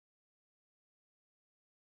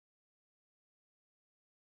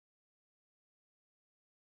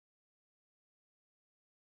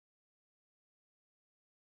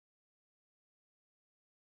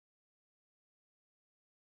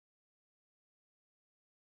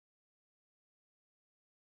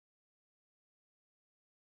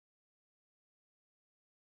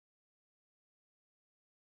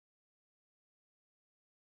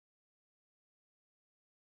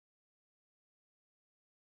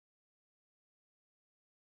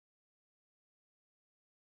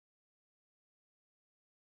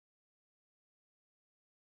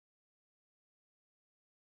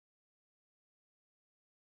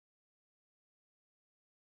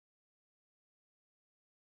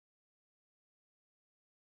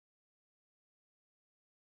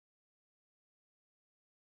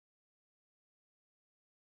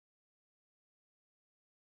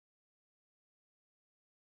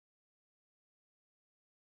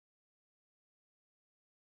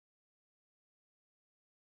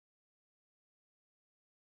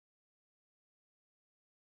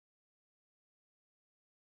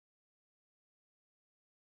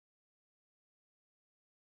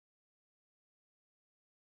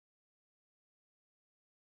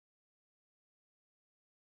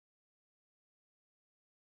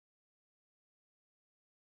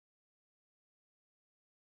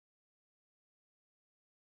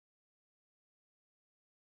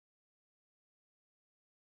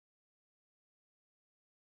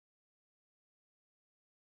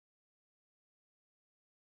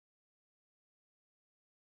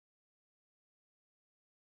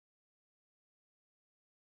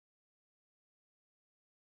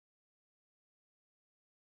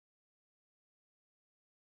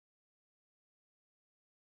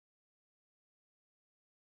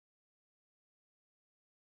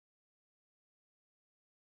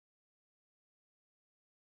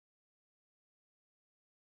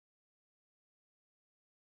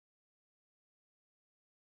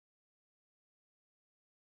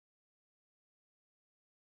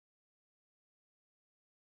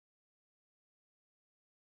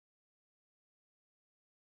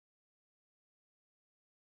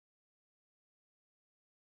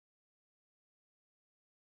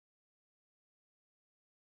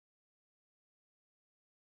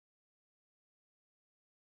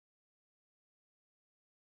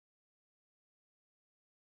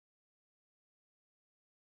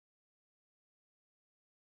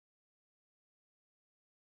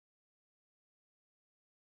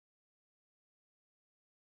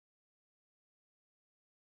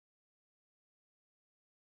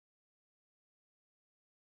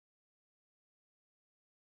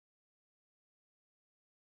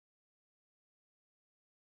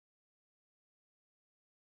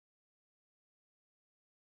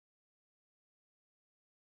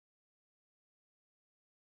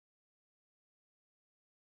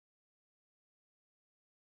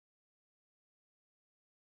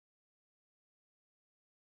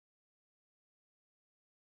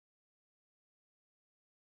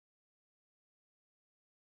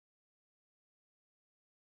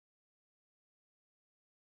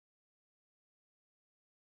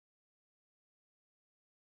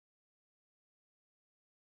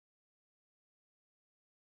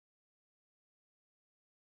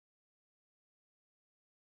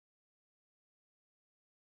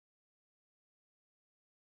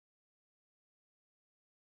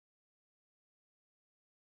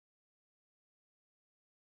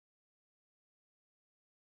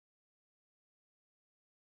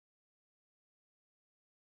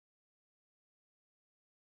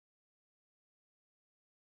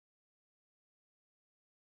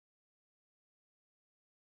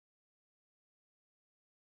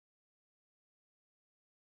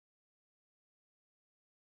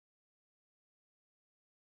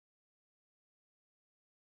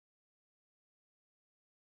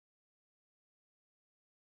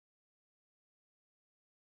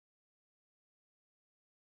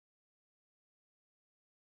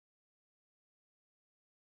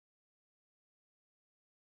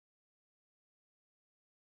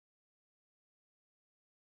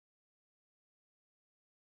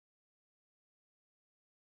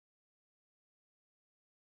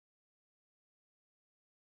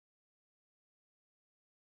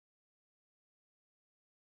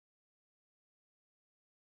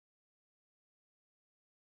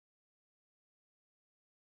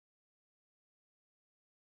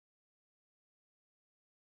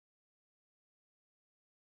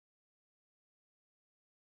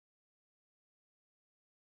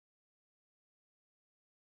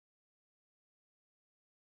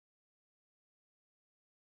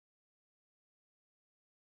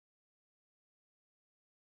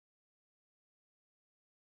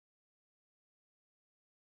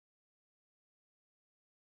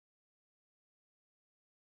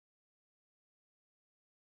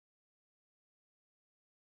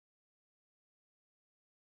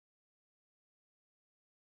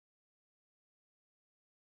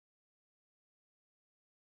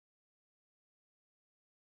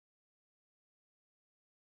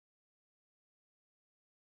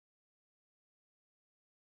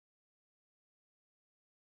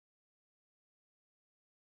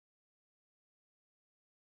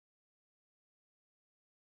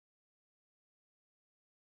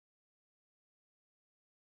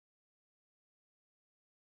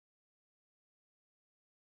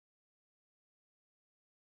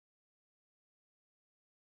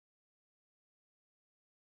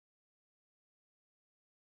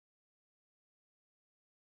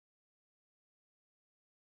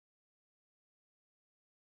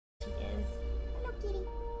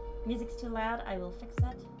Music's too loud. I will fix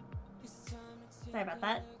that. Sorry about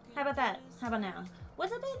that. How about that? How about now?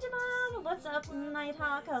 What's up, Benjamin? What's up,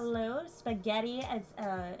 Nighthawk? Hello, Spaghetti. It's,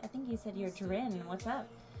 I think you said you're Drin. What's up?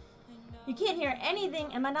 You can't hear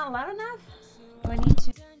anything. Am I not loud enough? Do I need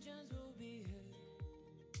to?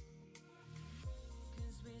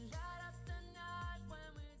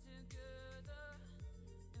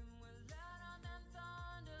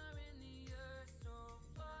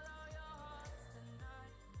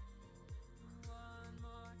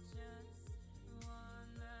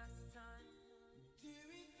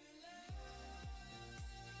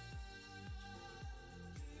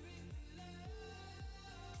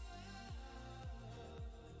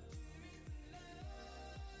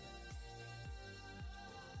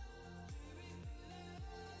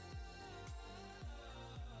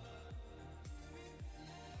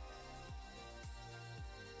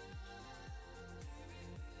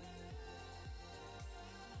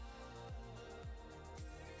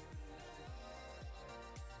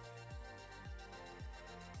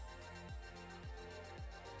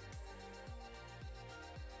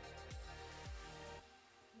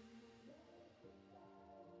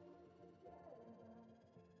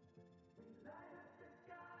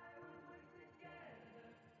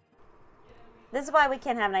 This is why we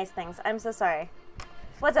can't have nice things. I'm so sorry.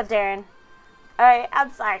 What's up, Darren? Alright, I'm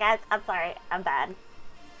sorry, guys. I'm sorry. I'm bad.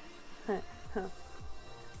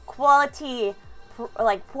 Quality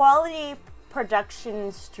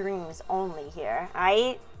production streams only here.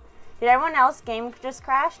 Alright? Did everyone else game just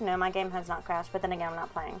crash? No, my game has not crashed, but then again, I'm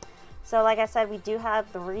not playing. So, like I said, we do have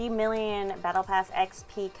 3 million Battle Pass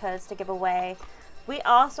XP codes to give away. We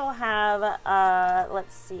also have,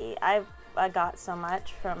 let's see, I got so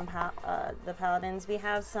much from the Paladins. We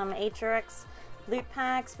have some HRX loot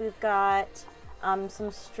packs. We've got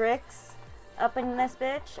some Strix up in this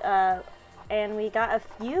bitch. And we got a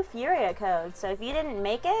few Furia codes. So if you didn't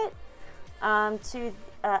make it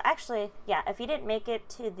actually, yeah, if you didn't make it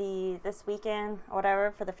to this weekend or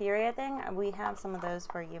whatever for the Furia thing, we have some of those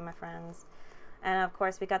for you, my friends. And of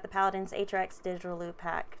course, we got the Paladins HRX digital loot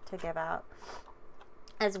pack to give out,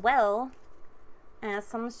 as well as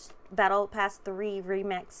some Battle Pass 3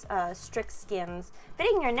 Remix Strix skins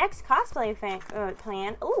fitting your next cosplay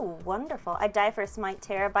plan. Ooh, wonderful. I die for Smite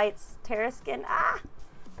Terabytes Terra skin. Ah!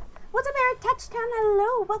 What's up, Eric Touchdown?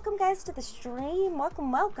 Hello. Welcome, guys, to the stream.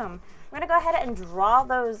 Welcome, welcome. We're going to go ahead and draw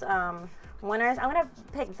those winners. I'm going to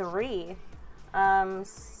pick 3.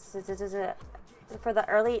 For the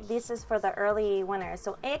early, this is for the early winners.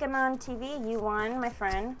 So, Egamon TV, you won, my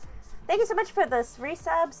friend. Thank you so much for the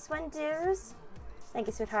resubs, Swindoos. Thank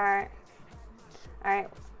you, sweetheart. Alright,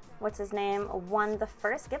 what's his name? Won the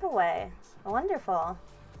first giveaway. Wonderful.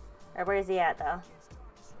 Or where is he at, though?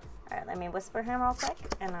 Alright, let me whisper him real quick,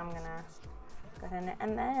 and I'm gonna go ahead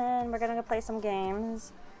and then we're gonna go play some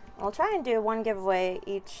games. We'll try and do 1 giveaway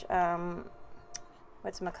each,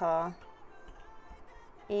 whatchamacall,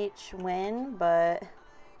 each win, but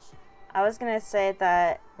I was gonna say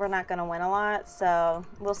that we're not gonna win a lot, so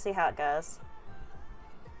we'll see how it goes.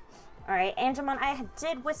 Alright, Angelmon, I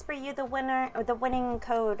did whisper you the winner, or the winning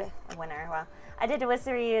code. Well, I did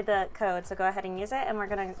whisper you the code, so go ahead and use it, and we're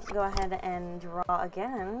gonna go ahead and draw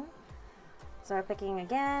again. So we're picking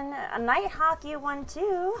again. A Nighthawk, you won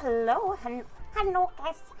too. Hello, hello,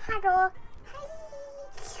 guys, hello. Hi.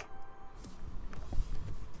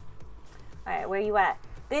 Alright, where you at?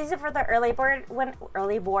 These are for the early board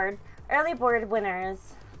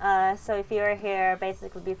winners. So if you were here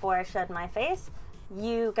basically before I showed my face,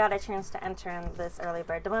 you got a chance to enter in this early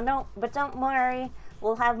bird. But don't worry,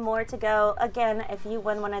 we'll have more to go. Again, if you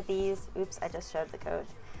win one of these, oops, I just showed the code.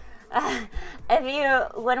 If you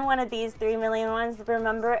win one of these 3 million ones,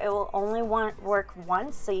 remember it will only work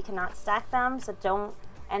once, so you cannot stack them. So don't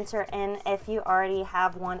enter in if you already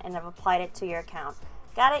have one and have applied it to your account.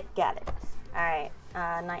 Got it? Got it. All right,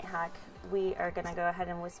 Nighthawk, we are gonna go ahead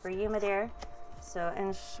and whisper you, my dear. So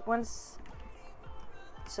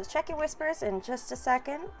So check your whispers in just a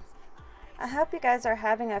second. I hope you guys are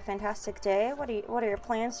having a fantastic day. What are your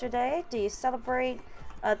plans today? Do you celebrate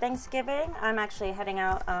Thanksgiving? I'm actually heading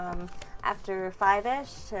out after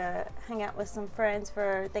 5-ish to hang out with some friends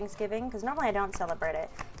for Thanksgiving, because normally I don't celebrate it.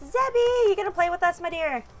 Zebby, you gonna play with us, my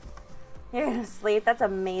dear? You're gonna sleep? That's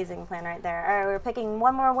an amazing plan right there. All right, we're picking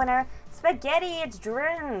one more winner. Spaghetti, it's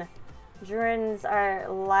Drin. Drin's our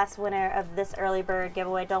last winner of this early bird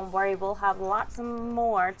giveaway. Don't worry, we'll have lots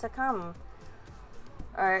more to come.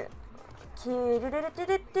 Alright.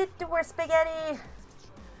 Where's Spaghetti?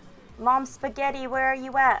 Mom Spaghetti, where are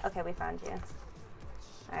you at? Okay, we found you.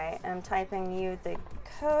 Alright, I'm typing you the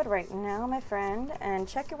code right now, my friend. And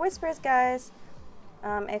check your whispers, guys.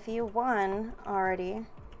 if you won already,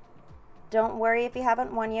 don't worry if you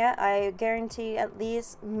haven't won yet. I guarantee at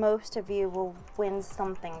least most of you will win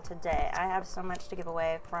something today. I have so much to give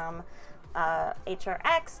away from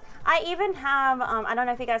HRX. I even have, I don't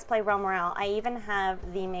know if you guys play Realm Morale, I even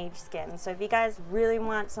have the mage skin. So if you guys really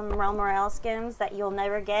want some Realm Morale skins that you'll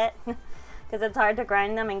never get, because it's hard to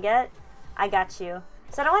grind them and get, I got you.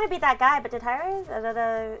 So I don't want to be that guy, but did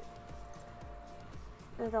Hyra,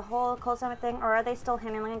 the whole Cold Summit thing, or are they still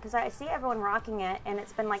handling it? Because I see everyone rocking it, and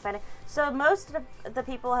it's been like that. So most of the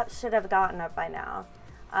people should have gotten it by now.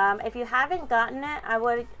 If you haven't gotten it, I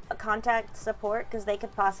would contact support, because they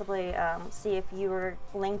could possibly see if you were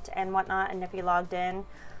linked and whatnot, and if you logged in.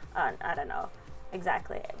 I don't know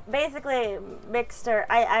exactly. Basically, Mixer,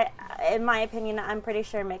 in my opinion, I'm pretty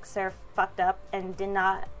sure Mixer fucked up and did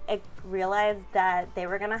not realize that they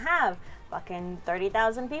were gonna have fucking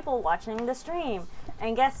 30,000 people watching the stream.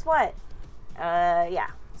 And guess what? Yeah.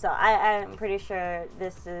 So I'm pretty sure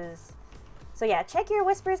this is... So yeah, check your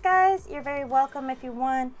whispers, guys. You're very welcome if you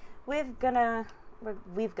won. We're gonna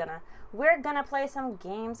play some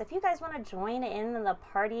games. If you guys want to join in the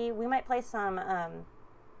party, we might play some, oh,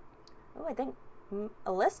 I think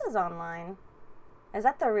Alyssa's online. Is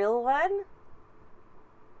that the real one?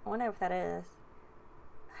 I wonder if that is.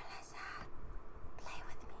 Alyssa, play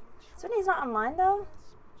with me. Sydney's not online though?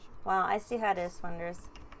 Wow, I see how it is, Wonders.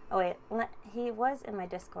 Oh wait, he was in my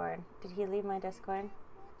Discord. Did he leave my Discord?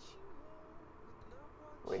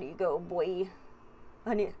 Where do you go, boy?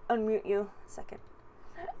 I need to unmute you. Second.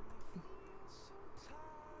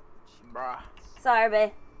 Bruh. Sorry,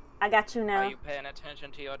 babe. I got you now. Are you paying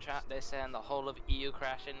attention to your chat? They're saying the whole of EU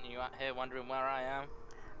crashing, and you out here wondering where I am?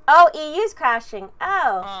 Oh, EU's crashing.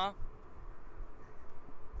 Oh.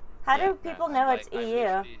 How do people know it's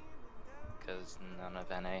EU? Because none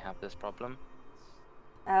of NA have this problem.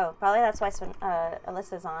 Oh, probably that's why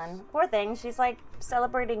Alyssa's on. Poor thing, she's like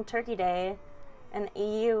celebrating Turkey Day, and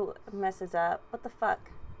EU messes up. What the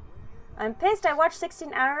fuck? I'm pissed. I watched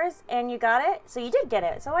 16 hours and you got it? So you did get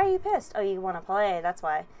it. So why are you pissed? Oh, you want to play. That's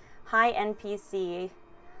why. Hi, NPC.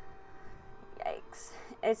 Yikes.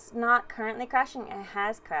 It's not currently crashing. It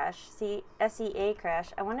has crashed. See, SEA crash.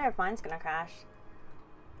 I wonder if mine's going to crash.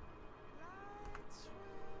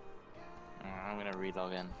 I'm going to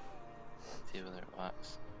relog in. See whether it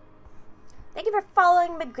works. Thank you for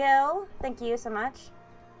following, Miguel. Thank you so much.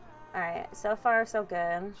 Alright, so far so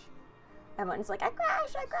good. Everyone's like, I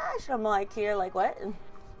crashed. I'm like, here, like, what?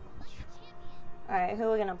 Alright, who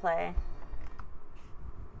are we gonna play?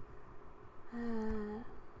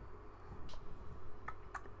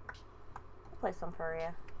 Play some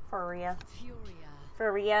Furia.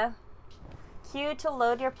 Q to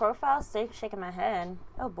load your profile? Shaking my head.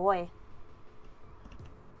 Oh boy.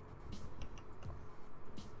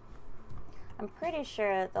 I'm pretty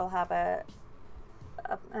sure they'll have a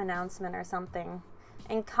announcement or something.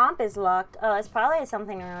 And comp is locked. Oh, it's probably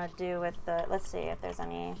something to do with the... Let's see if there's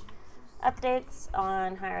any updates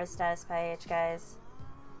on Hyra's status page, guys.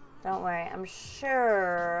 Don't worry. I'm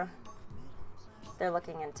sure they're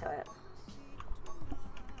looking into it.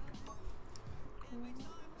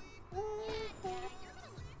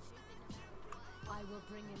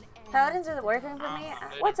 Paladins isn't working for me?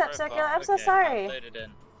 What's up, Circle? I'm so sorry.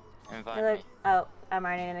 Like, oh, I'm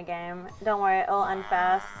already in a game. Don't worry, it'll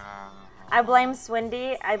unfast. I blame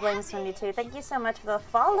Swindy. I blame Swindy too. Thank you so much for the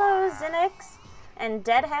follows, Zinix. And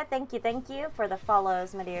Deadhead, thank you for the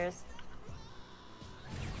follows, my dears.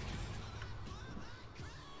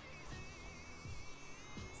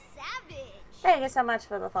 Savage. Thank you so much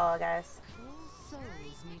for the follow, guys. All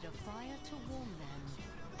souls need a fire to warm them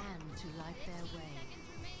and to light their way.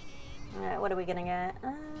 Alright, what are we gonna get?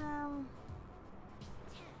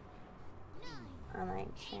 I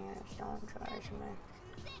like chairs, don't charge me.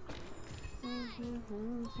 3, 2,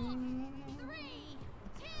 1.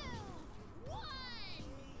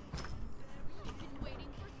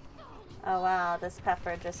 Oh wow, this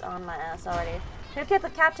pepper just on my ass already. Who killed the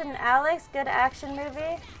Captain Alex? Good action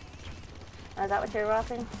movie? Oh, is that what you're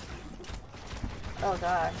watching? Oh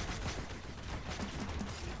god.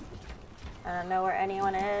 I don't know where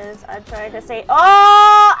anyone is. I tried to say,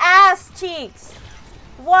 oh, ass cheeks!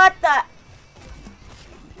 What the?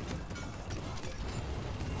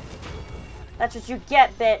 That's what you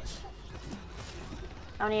get, bitch.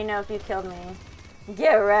 I don't even know if you killed me.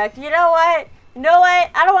 Get wrecked. You know what? You know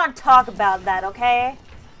what? I don't want to talk about that, okay?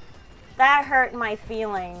 That hurt my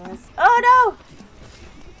feelings. Oh,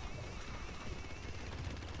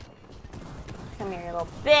 no! Come here, you little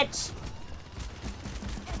bitch.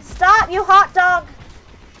 Stop, you hot dog!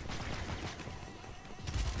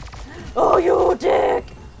 Oh, you dick!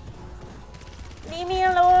 Leave me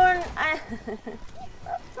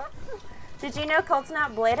Did you know Cold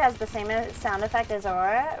Snap Blade has the same sound effect as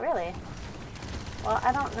Aurora? Really? Well,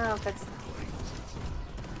 I don't know if it's...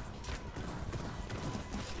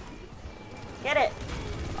 Get it!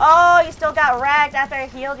 Oh, you still got ragged after I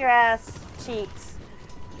healed your ass cheeks.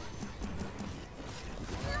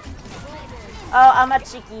 Oh, I'm a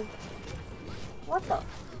cheeky. What the?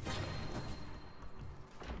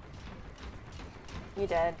 You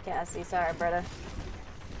dead, Cassie. Sorry, brother.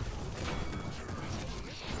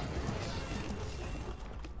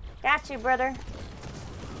 Got you, brother.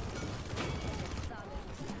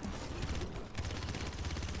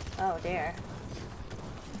 Oh, dear.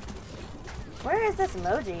 Where is this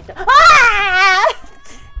emoji? Ah!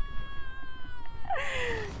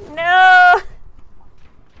 No!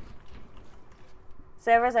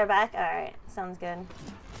 Servers are back? Alright, sounds good.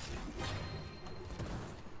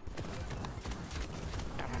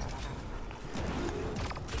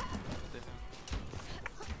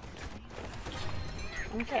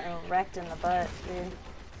 I'm getting wrecked in the butt, dude.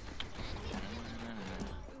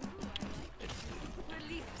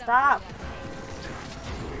 Stop!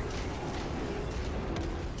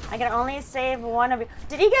 I can only save one of you.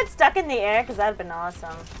 Did he get stuck in the air? Because that'd been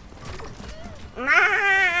awesome.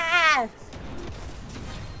 Ah!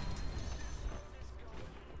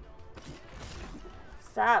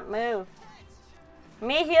 Stop, move.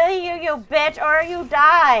 Me heal you, you bitch, or you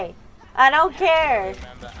die. I don't care.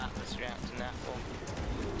 Remember Atlas reacting that one.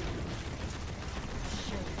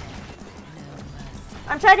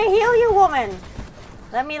 I'm trying to heal you, woman.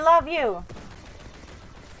 Let me love you.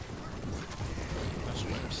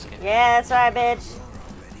 Yeah, that's right, bitch.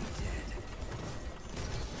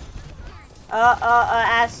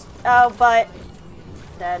 Ass. Oh, butt.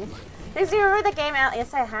 Dead. Did you remember the game out?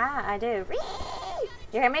 Yes, I have. I do.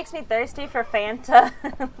 Your hair makes me thirsty for Fanta.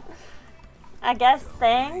 I guess,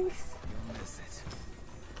 thanks.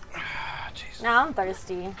 Now I'm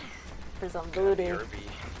thirsty for some booty.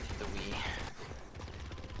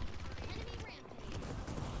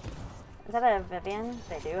 Is that a Vivian?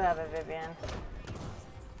 They do have a Vivian.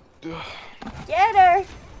 Get her!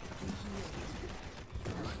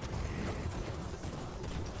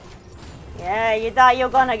 Yeah, you thought you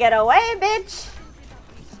were gonna get away, bitch!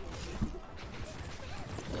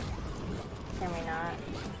 Can we not?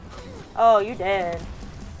 Oh, you did.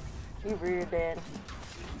 You really did.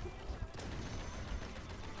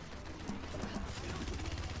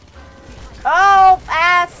 Oh,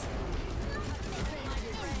 ass!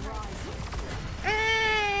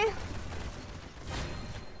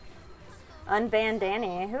 Unban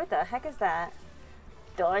Danny. Who the heck is that?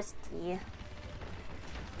 Dorsty.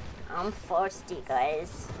 I'm thirsty,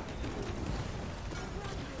 guys.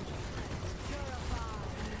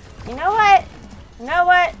 You know what? You know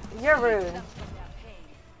what? You're rude.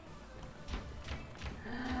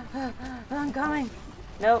 I'm coming.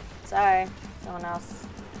 Nope. Sorry. Someone else.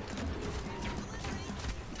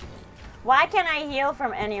 Why can't I heal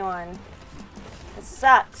from anyone? It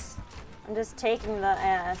sucks. I'm just taking the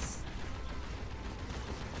ass.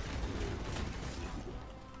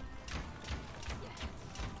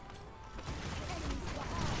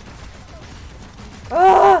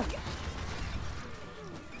 Oh!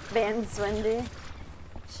 Ban Swindy.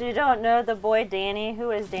 She don't know the boy Danny.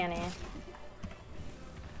 Who is Danny?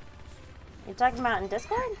 You talking about in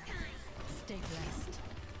Discord? Stay blessed.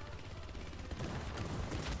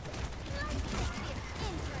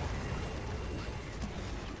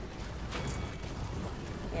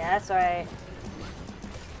 Yeah, that's right.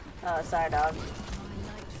 Oh, sorry, dog.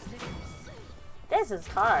 This is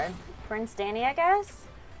hard. Prince Danny, I guess?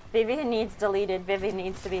 Vivian needs deleted. Vivian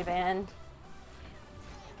needs to be banned.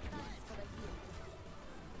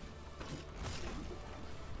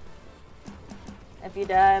 If you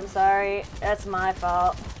die, I'm sorry. That's my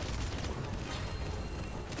fault.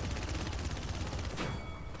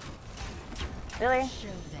 Really? Show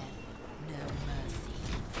them no mercy.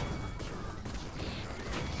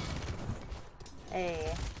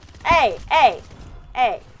 Hey. Hey! Hey!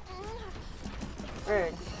 Hey!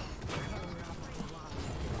 Rude.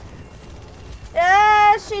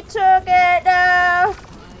 Ah, she took it! No!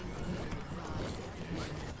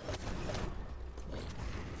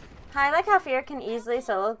 I like how Fear can easily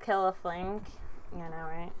solo kill a flank. You know,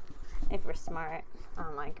 right? If we're smart.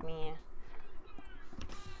 Unlike me.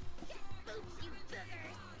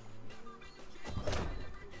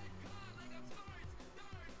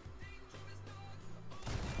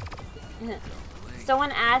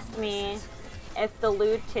 Someone asked me if the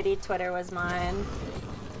lewd kitty Twitter was mine.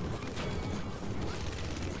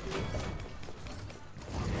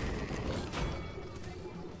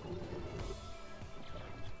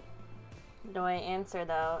 do I answer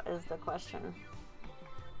though? Is the question.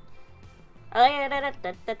 Alright,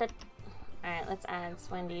 let's add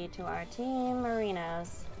Swindy to our team.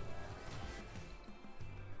 Marinos.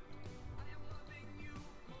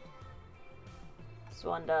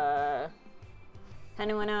 Swanda.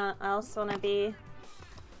 Anyone else wanna be?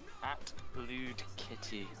 At Lewd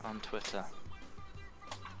Kitty on Twitter.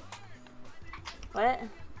 What?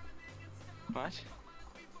 What?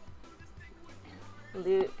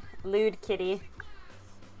 Lewd Kitty.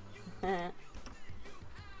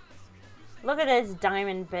 Look at this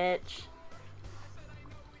diamond bitch.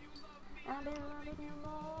 I've been loving you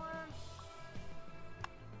more.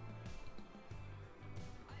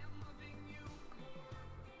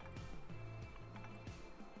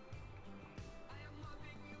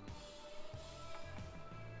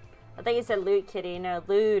 I thought you said Loot Kitty. No,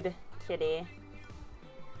 Lewd Kitty.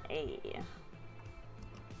 Hey.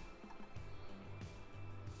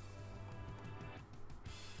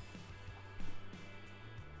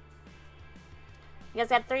 You guys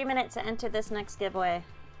got 3 minutes to enter this next giveaway.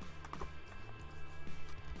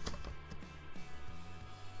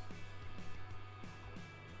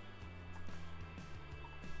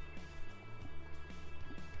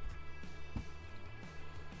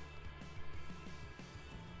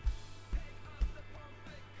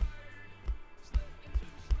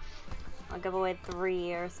 I'll give away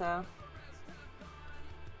 3 or so.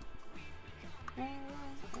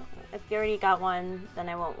 If you already got one, then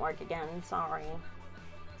it won't work again. Sorry.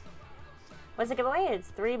 What's the giveaway? It's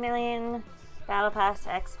 3 million Battle Pass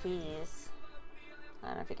XPs. I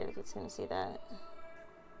don't know if it's gonna see that.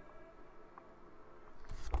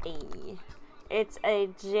 Hey. It's a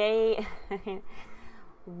J.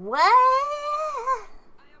 What?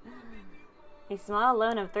 A small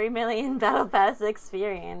loan of 3 million Battle Pass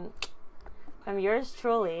experience. From yours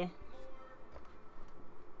truly.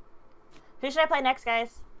 Who should I play next,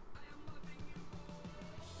 guys?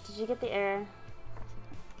 Did you get the error?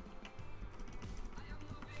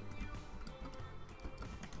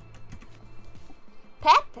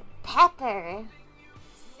 Pepper.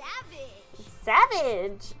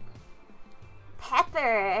 Savage.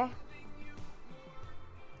 Pepper.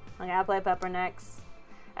 Okay, I'll play Pepper next.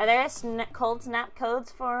 Are there cold snap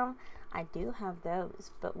codes for him? I do have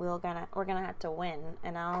those, but we're gonna have to win,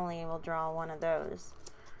 and I only will draw one of those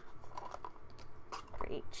for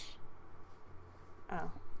each.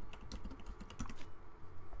 Oh.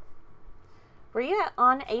 Were you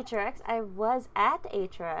on HRX? I was at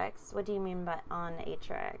HRX. What do you mean by on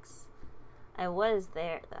HRX? I was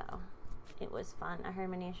there though. It was fun. I heard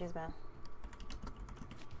many issues about.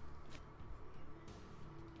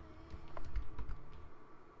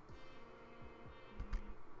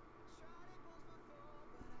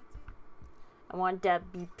 I want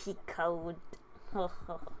WP code.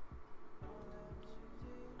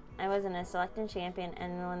 I wasn't a selected champion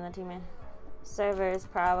and when the team servers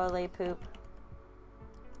probably poop.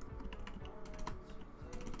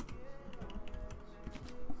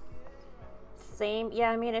 Same. Yeah,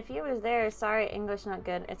 I mean, if you was there, sorry, English not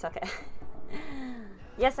good. It's okay.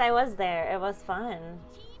 Yes, I was there. It was fun.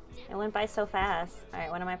 It went by so fast. All right,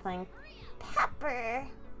 what am I playing? Pepper.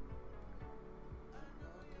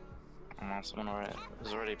 Someone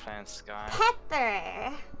was already playing Sky.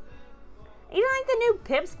 Pepper. You don't like the new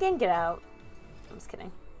Pip skin? Get out. I'm just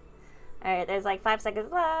kidding. All right, there's like 5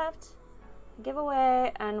 seconds left.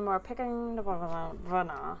 Giveaway and we're picking the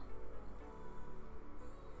runner.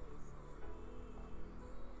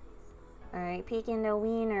 Alright, peeking the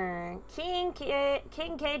wiener. King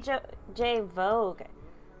KJ Vogue.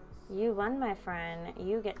 You won, my friend.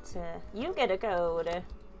 You get a code.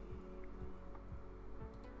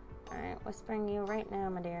 Alright, whispering you right now,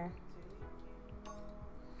 my dear.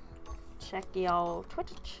 Check y'all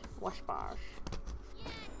Twitch. Wash bosh.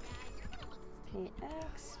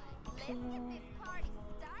 PX.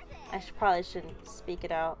 I probably shouldn't speak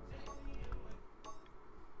it out.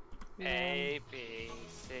 A, B,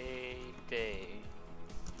 C, D.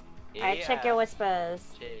 Alright, check your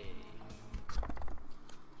whispers. G.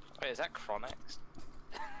 Wait, is that Chronix?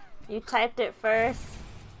 You typed it first.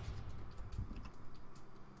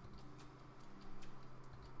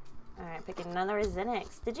 Alright, picking another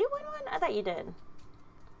Zenix. Did you win one? I thought you did.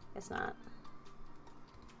 Guess not.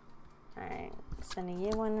 Alright, sending you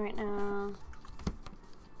one right now.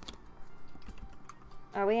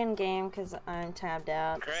 Are we in game? Because I'm tabbed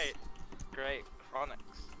out. Great. Great. Chronix.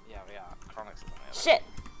 Yeah, we are. Chronix is on the other. Shit!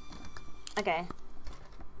 Okay.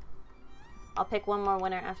 I'll pick one more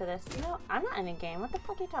winner after this. No, I'm not in a game. What the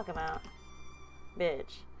fuck are you talking about?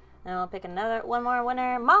 Bitch. Then I'll pick one more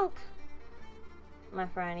winner. Monk! My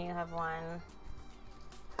friend, you have won.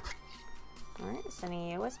 Alright, sending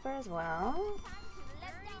you a whisper as well.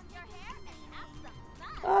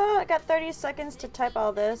 Oh, I got 30 seconds to type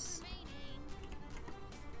all this.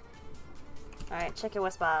 Alright, check your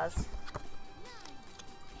whispers.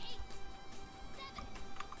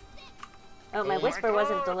 Oh, my whisper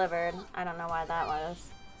wasn't delivered. I don't know why that was.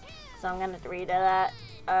 So I'm gonna redo that.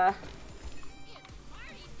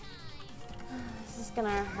 This is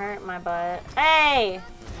gonna hurt my butt. Hey!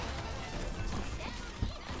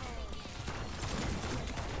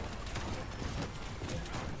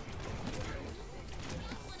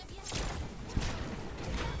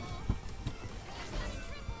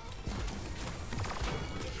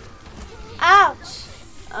 Ouch!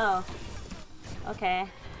 Oh. Okay.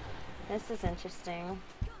 This is interesting.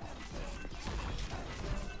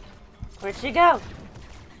 Where'd she go?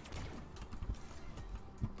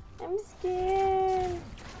 I'm scared.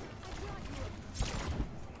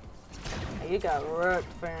 Oh, you got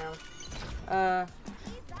wrecked, fam.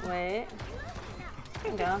 Wait.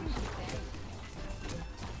 Here you go.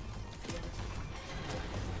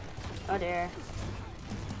 Oh dear.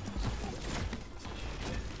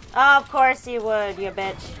 Oh, of course you would, you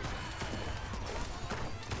bitch.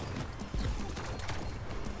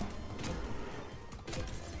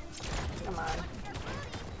 Come on.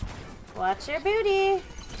 Watch your booty.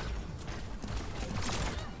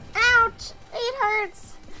 Ouch! It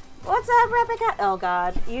hurts. What's up, Rebecca? Oh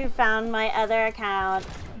god, you found my other account.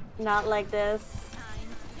 Not like this.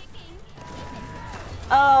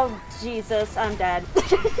 Oh, Jesus, I'm dead.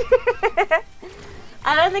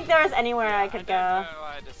 I don't think there was anywhere I could go. I don't know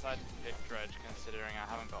why I decided to pick Dredge, considering I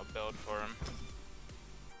haven't got a build for him.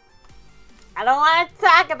 I don't want to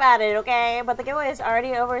talk about it, okay? But the giveaway is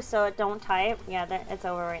already over, so don't type. Yeah, it's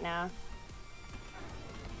over right now.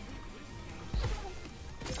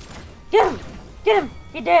 Get him! Get him!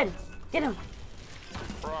 He did! Get him!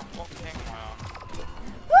 Bro, what ping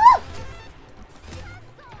Woo!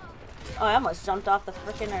 Oh, I almost jumped off the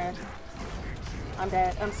frickin' earth. I'm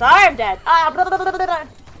dead. I'm sorry, I'm dead. Ah, blah, blah, blah, blah, blah.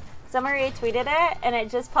 Someone retweeted it, and it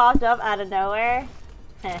just popped up out of nowhere.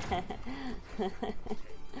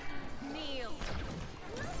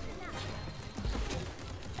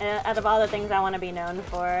 And out of all the things I want to be known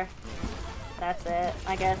for, that's it.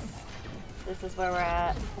 I guess this is where we're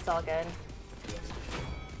at. It's all good.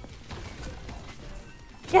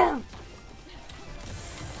 Get him!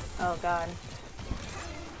 Oh, God.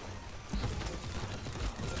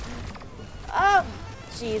 Oh,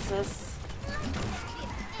 Jesus.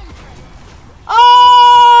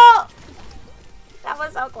 Oh! That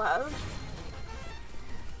was so close.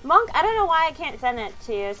 Monk, I don't know why I can't send it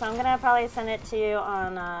to you, so I'm gonna probably send it to you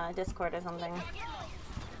on Discord or something.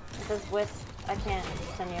 It says I can't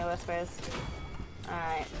send you whispers.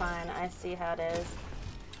 Alright, fine. I see how it is.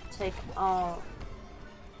 Take all.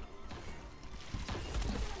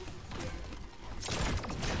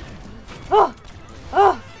 Oh!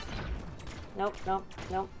 Oh! Nope, nope,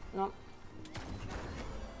 nope, nope.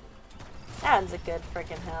 That's a good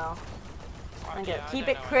freaking hell. I'm gonna keep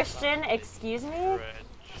it Christian, excuse me?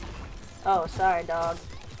 Oh, sorry, dog.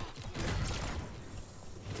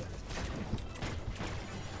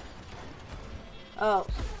 Oh,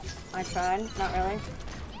 I tried, not really.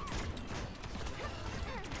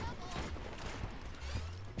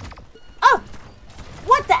 Oh!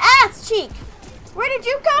 What the ass cheek? Where did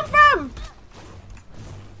you come from?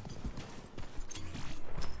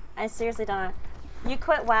 I seriously don't know. You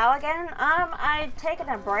quit WoW again? I've taken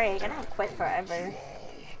a break. I didn't quit forever.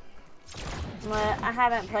 But I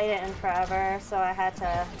haven't played it in forever, so I had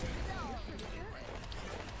to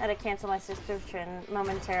cancel my subscription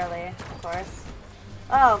momentarily, of course.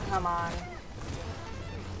 Oh, come on.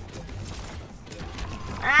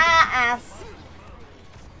 Ah, ass.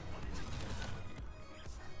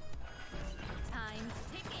 Time's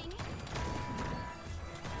ticking.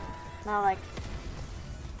 Not like.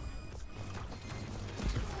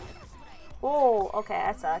 Oh, okay,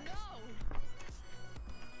 I suck.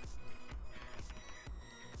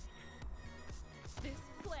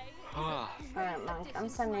 Alright, Monk, I'm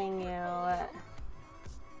sending you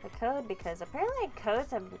the code because apparently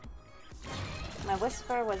codes have. My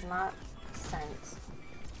whisper was not sent.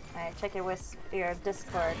 Alright, check your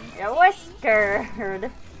Discord. Your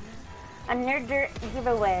whiskered! A nerd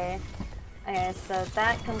giveaway. Okay, so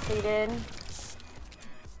that completed.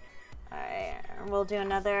 Alright, we'll do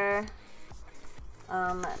another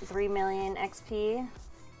 3 million XP.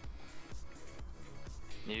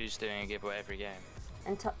 You're just doing a giveaway every game.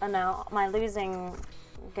 Until no, my losing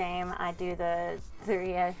game, I do the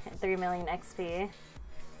 3 million XP.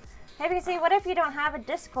 Hey, BC, what if you don't have a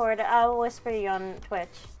Discord? I'll whisper you on Twitch.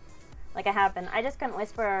 Like I have been. I just couldn't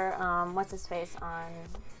whisper what's his face on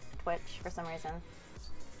Twitch for some reason.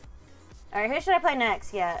 Alright, who should I play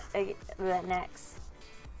next? Yeah, next.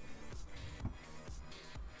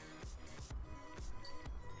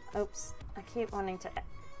 Oops, I keep wanting to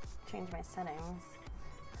change my settings.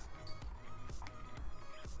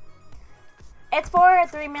 It's for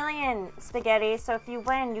 3 million, Spaghetti, so if you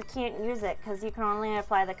win, you can't use it because you can only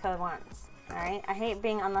apply the code once. Alright, I hate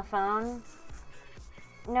being on the phone.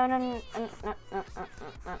 No.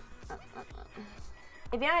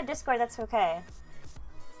 If you're on a Discord, that's okay.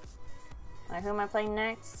 Alright, who am I playing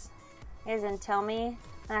next? You guys didn't tell me.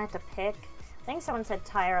 I have to pick. I think someone said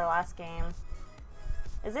Tyre last game.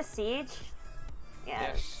 Is this Siege?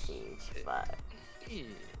 Yeah, it's Siege, but...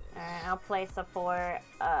 Alright, I'll play support.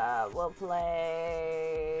 We'll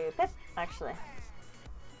play... Pip, actually.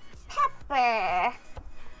 Pepper!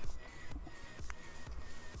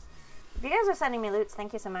 If you guys are sending me loots,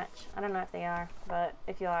 thank you so much. I don't know if they are, but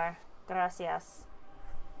if you are, gracias.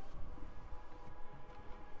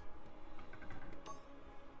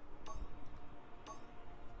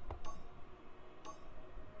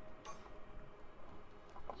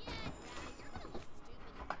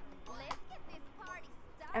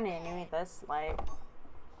 I need this, like...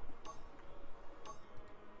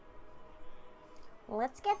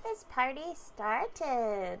 Let's get this party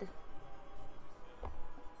started.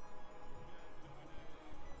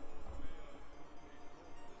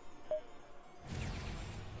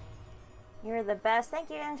 You're the best. Thank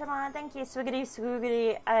you, Angelina. Thank you, Swiggity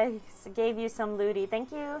Swoogity. I gave you some looty.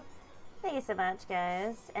 Thank you. Thank you so much,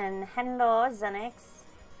 guys. And hello, Zenix.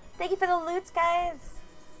 Thank you for the loots, guys.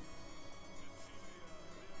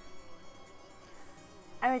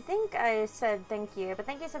 I think I said thank you, but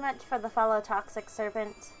thank you so much for the follow, Toxic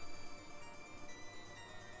Serpent.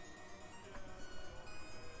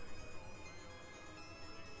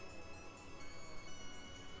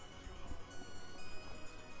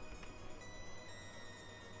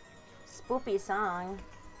 Spoopy song.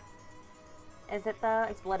 Is it though?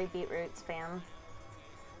 It's Bloody Beetroots, fam.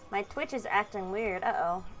 My Twitch is acting weird.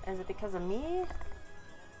 Uh-oh. Is it because of me?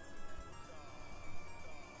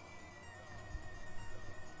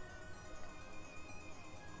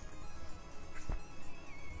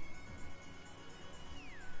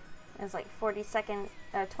 There's like 20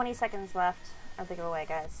 seconds left of the giveaway,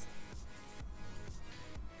 guys.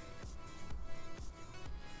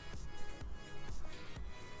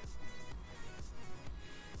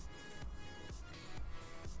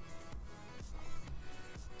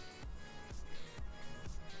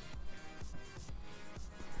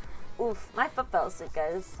 Oof, my foot fell asleep,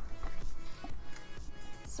 guys.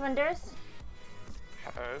 Swinders?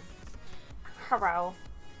 Hello. Hello.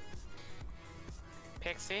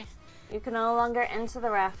 Pixie? You can no longer enter the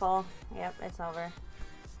raffle. Yep, it's over.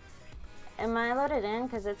 Am I loaded in?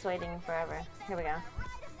 Because it's waiting forever. Here we go.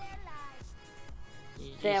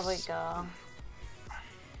 Yes. There we go.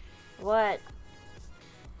 What?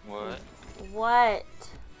 What?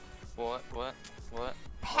 What? What?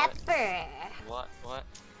 Pepper! What?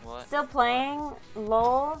 Still playing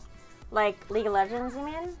LOL? Like League of Legends, you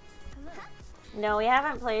mean? No, we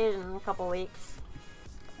haven't played in a couple weeks.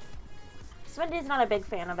 Swindy's not a big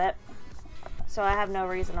fan of it, so I have no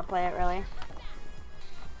reason to play it, really.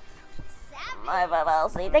 My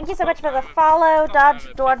LC. Thank you so much for the follow,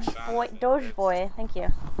 Doge Boy. Thank you.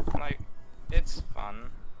 Like, it's fun.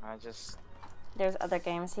 I just... There's other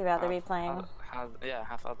games he'd rather be playing.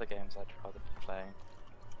 Have other games I'd rather be playing.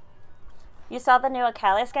 You saw the new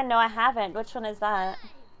Akali skin? No, I haven't. Which one is that?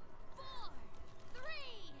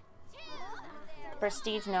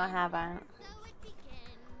 Prestige? No, I haven't.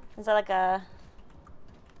 Is that like a...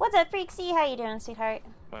 What's up, Freaksy? How you doing, sweetheart?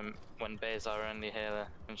 When Bays are only here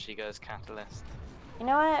when she goes Catalyst. You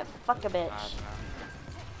know what? Fuck a bitch.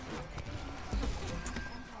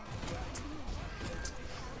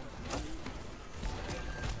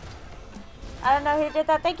 I don't know who did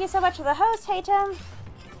that. Thank you so much for the host, hey Tim.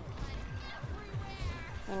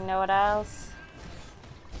 You know what else?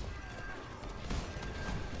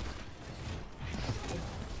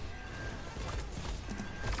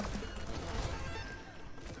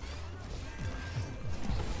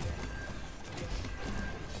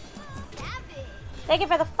 Thank you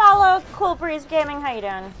for the follow, Cool Breeze Gaming. How you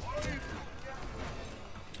doing?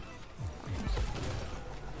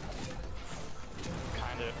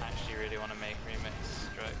 Kind of actually really want to make remix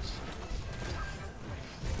strokes.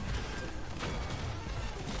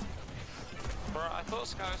 Bro, I thought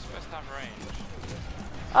Sky was supposed to have range.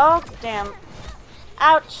 Oh, damn.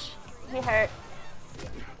 Ouch. He hurt.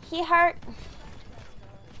 He hurt.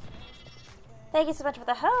 Thank you so much for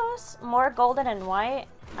the host. More golden and white.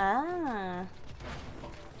 Ah.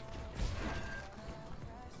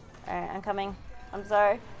 Alright, I'm coming. I'm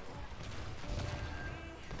sorry.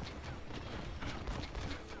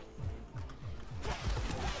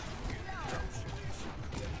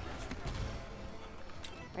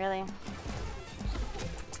 Really?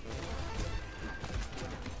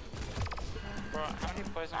 Bro, how many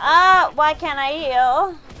poison? Ah, why can't I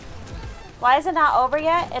heal? Why is it not over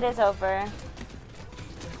yet? It is over.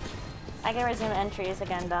 I can resume entries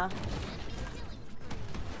again though.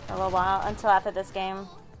 For a little while, until after this game.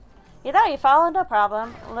 You thought you followed? No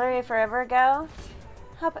problem. Literally forever ago.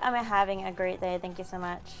 Hope I'm having a great day. Thank you so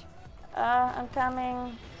much. I'm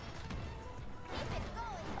coming.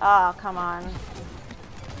 Oh, come on.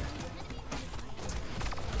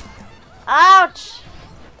 Ouch!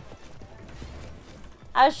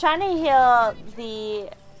 I was trying to heal the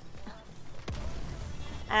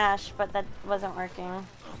Ash, but that wasn't working.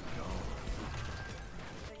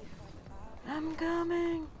 I'm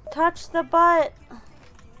coming. Touch the butt.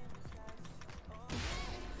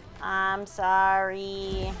 I'm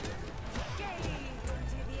sorry.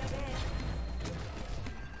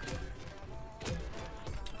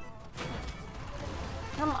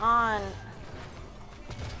 Come on.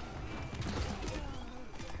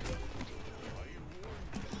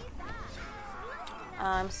 Oh,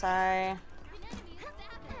 I'm sorry.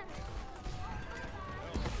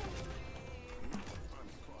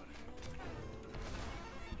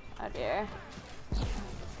 Oh dear.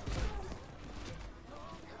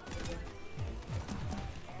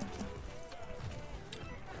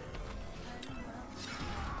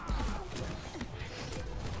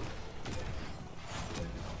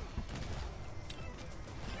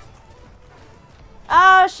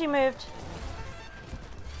 Oh, she moved.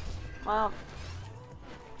 Well,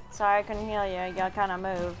 sorry I couldn't heal you. You kind of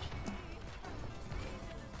moved.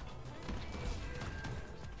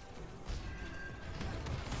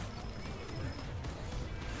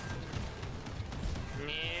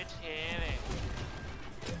 Need healing.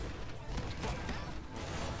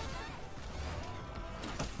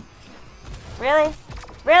 Really?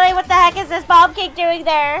 Really? What the heck is this bomb cake doing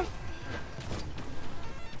there?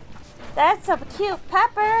 That's a cute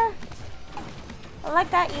pepper. I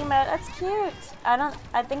like that emote. That's cute.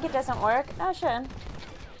 I think it doesn't work. No, it should.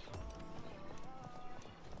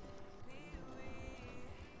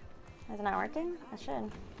 Is it not working? It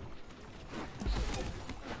should.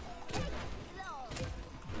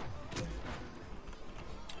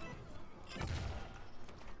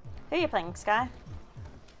 Who are you playing, Sky?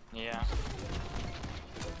 Yeah.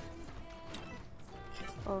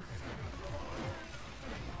 Oof.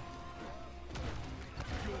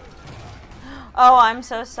 Oh, I'm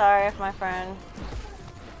so sorry, my friend.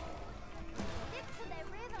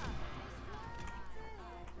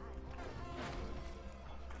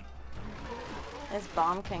 This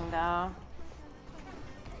Bomb King, though.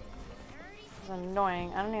 It's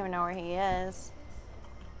annoying. I don't even know where he is.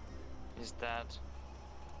 He's dead.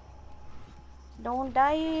 Don't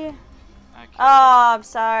die. Okay. Oh, I'm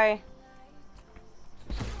sorry.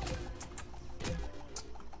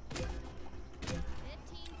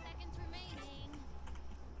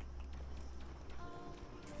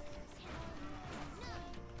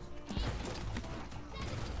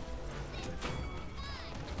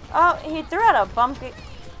 Oh, he threw out a bumpy.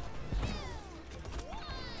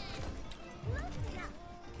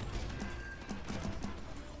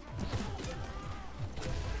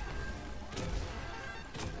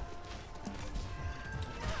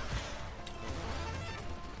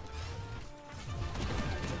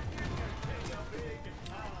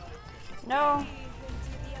 No.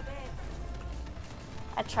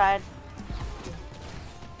 I tried.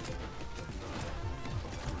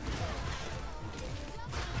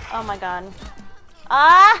 Oh my god.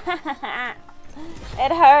 Ah!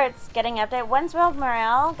 It hurts getting an update. When's World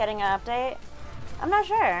Morale getting an update? I'm not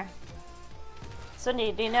sure.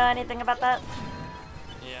 Cindy, do you know anything about that?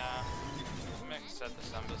 Yeah. Mick said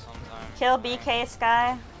December sometime. Kill BK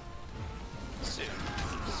Sky. Soon.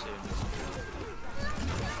 Soon.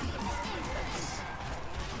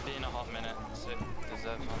 Be in a hot minute, so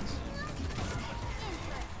deserve one soon.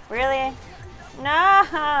 Really?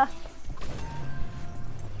 No!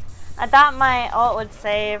 I thought my ult would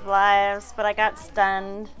save lives, but I got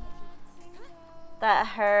stunned. That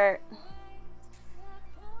hurt.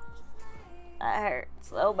 That hurt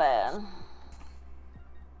so bad.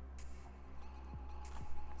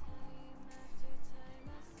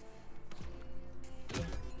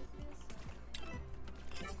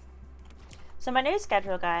 So my new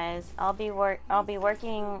schedule, guys. I'll be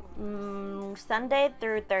working Sunday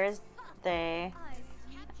through Thursday.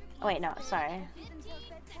 Wait, no, sorry.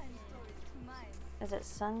 Is it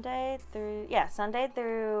Sunday through? Yeah, Sunday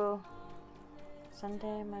through.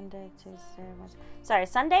 Sunday, Monday, Tuesday, Wednesday. Sorry,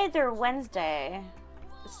 Sunday through Wednesday,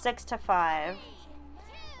 6 to 5.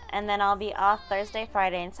 And then I'll be off Thursday,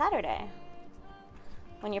 Friday, and Saturday.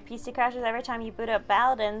 When your PC crashes every time you boot up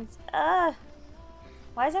Paladins.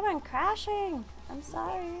 Why is everyone crashing? I'm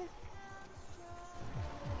sorry.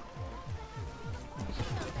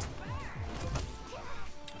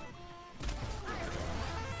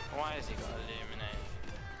 Why has he got illuminate?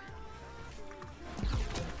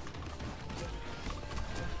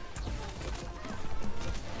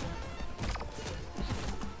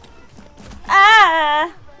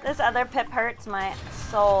 Ah! This other pip hurts my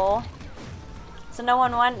soul. So no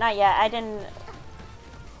one won? Not yet. I didn't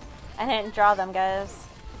draw them, guys.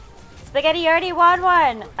 Spaghetti, you already won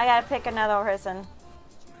one! I gotta pick another person.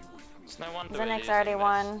 It's no wonder Zenix already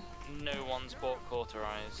won. No one's bought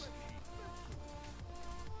Cauterize.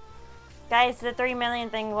 Guys, the 3 million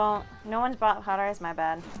thing won't. No one's bought Cauterize, my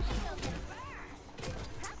bad.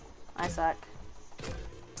 I suck.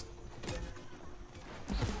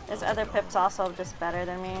 This other pip's also just better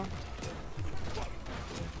than me.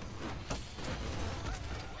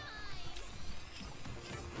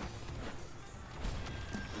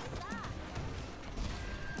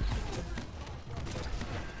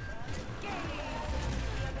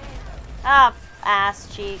 Ah,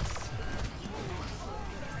 ass cheeks.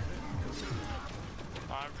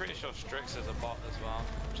 I'm pretty sure Strix is a bot as well,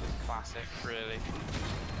 which is classic, really.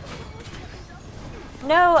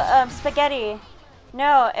 No, Spaghetti.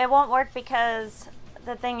 No, it won't work because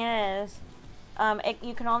the thing is,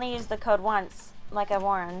 you can only use the code once, like I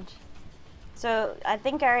warned. So I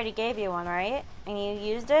think I already gave you one, right? And you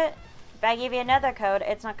used it. If I give you another code,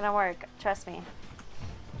 it's not gonna work. Trust me.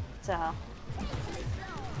 So.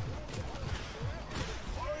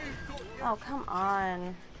 Oh, come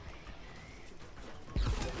on.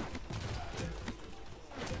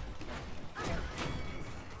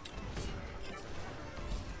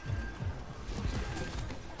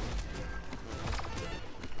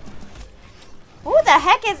 Who the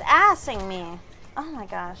heck is assing me? Oh my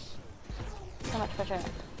gosh. So much pressure.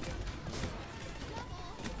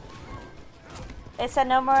 It said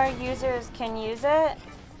no more users can use it.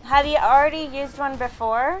 Have you already used one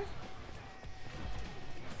before?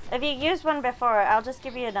 If you used one before, I'll just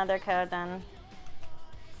give you another code then.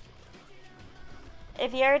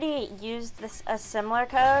 If you already used a similar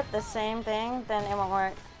code, the same thing, then it won't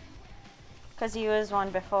work. Because you used one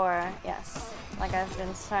before, yes. Like I've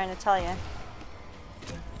been trying to tell you.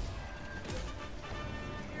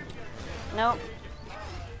 Nope.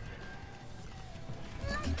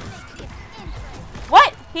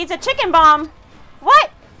 What? He's a chicken bomb. What?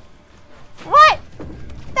 What?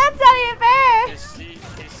 That's not even fair. Is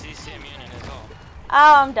CC immune in as well?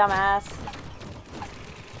 Oh, I'm dumbass.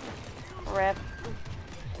 Rip.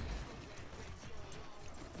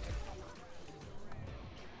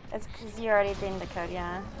 It's because you already did the code,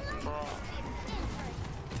 yeah.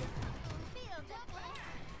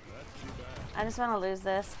 I just want to lose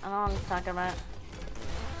this. I don't know what I'm talking about.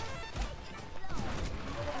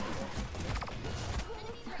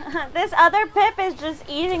 This other pip is just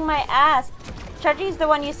eating my ass. Chudgy's the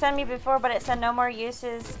one you sent me before, but it said no more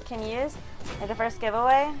uses can use. Like the first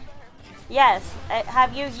giveaway. Yes.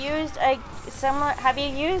 Have you used a similar? Have you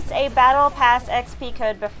used a Battle Pass XP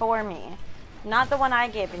code before me? Not the one I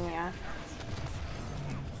given you.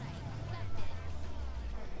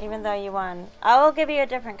 Even though you won. I will give you a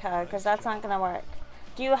different code because that's not going to work.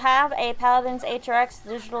 Do you have a Paladins HRX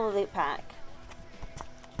digital loot pack?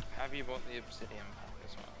 Have you bought the Obsidian pack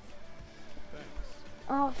as well? Thanks.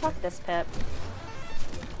 Oh, fuck this pip.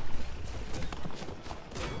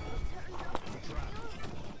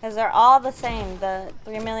 Because they're all the same. The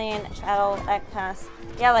 3 million Battle X Pass.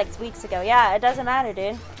 Yeah, like weeks ago. Yeah, it doesn't matter,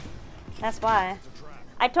 dude. That's why.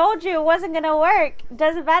 I told you it wasn't gonna work. It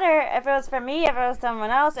doesn't matter if it was for me, if it was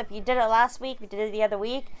someone else, if you did it last week, if you did it the other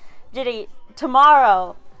week, did it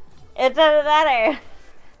tomorrow. It doesn't matter.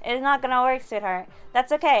 It's not gonna work, sweetheart.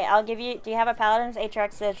 That's okay. I'll give you. Do you have a Paladins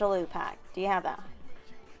HRX digital loot pack? Do you have that?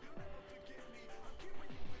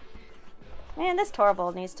 Man, this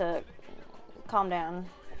Torvald needs to calm down.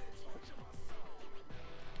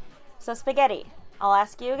 So Spaghetti, I'll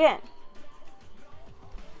ask you again.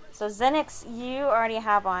 So Zenix, you already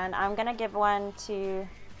have one. I'm gonna give one to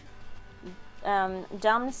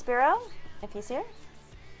Dumb Spiro, if he's here.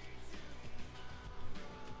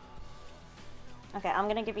 Okay, I'm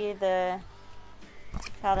gonna give you the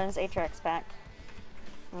Paladins HRX pack.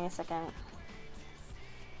 Give me a second.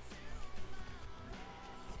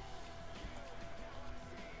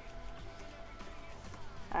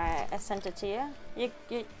 Alright. I sent it to you.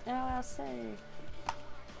 Oh, I'll see.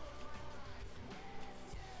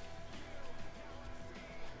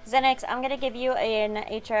 Xenix, I'm gonna give you an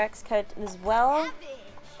HRX code as well.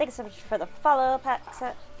 Thanks so much for the follow,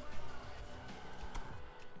 Paxet.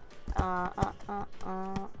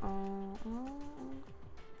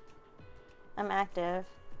 I'm active.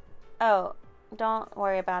 Oh, don't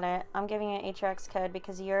worry about it. I'm giving you an HRX code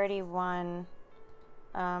because you already won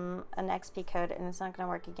an XP code and it's not gonna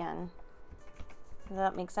work again. Does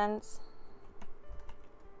that make sense?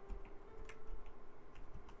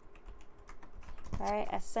 Alright,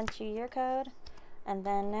 I sent you your code, and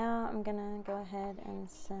then now I'm gonna go ahead and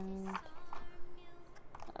send.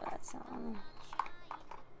 Oh, that's that one.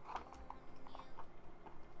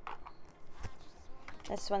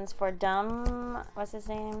 This one's for Dumb. What's his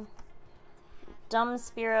name? Dumb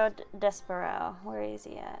Spiro Despero. Where is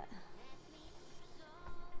he at?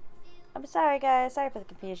 I'm sorry, guys. Sorry for the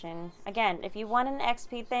confusion. Again, if you want an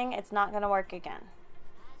XP thing, it's not gonna work again.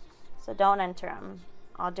 So don't enter them.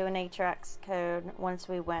 I'll do an HRX code once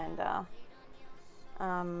we win, though.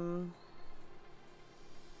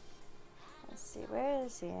 Let's see, where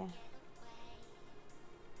is he?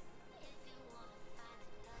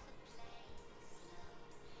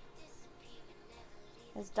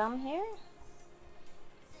 Is Dumb here?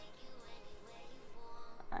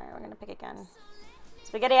 Alright, we're gonna pick again.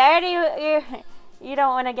 Spaghetti, I already, you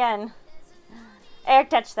don't win again. Eric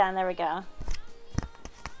touchdown, there we go.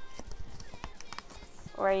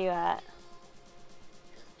 Where are you at?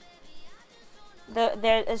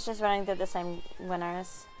 It's just running through the same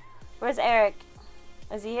winners. Where's Eric?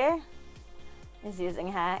 Is he here? He's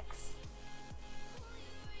using hacks.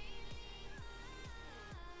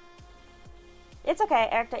 It's okay,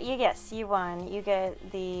 Eric. Yes, you won. You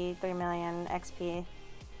get the 3 million XP.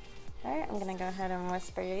 Alright, I'm gonna go ahead and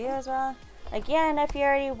whisper you as well. Again, if you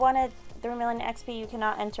already wanted 3 million XP, you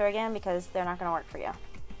cannot enter again because they're not gonna work for you.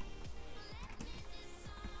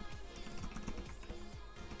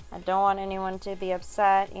 I don't want anyone to be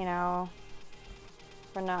upset, you know,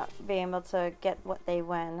 for not being able to get what they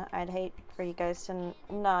win. I'd hate for you guys to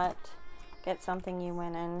not get something you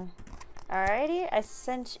win in. Alrighty, I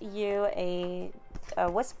sent you a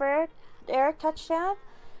Whisper Eric touchdown.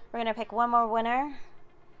 We're gonna pick one more winner.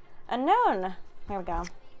 Unknown. Here we go.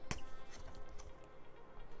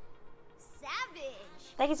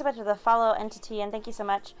 Savage. Thank you so much for the follow, Entity, and thank you so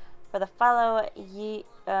much for the follow, You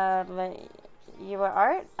were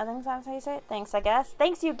art? I think that's how you say it. Thanks, I guess.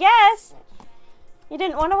 Thanks, you guess! You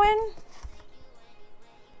didn't want to win?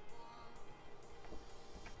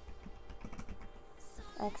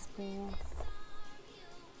 XP.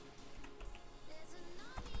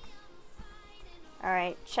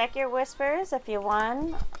 Alright, check your whispers if you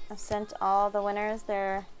won. I've sent all the winners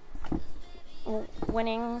their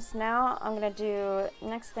winnings now.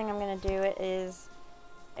 Next thing I'm gonna do is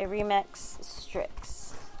a remix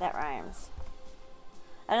Strix. That rhymes.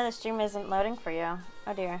 I know the stream isn't loading for you.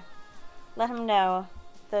 Oh dear. Let him know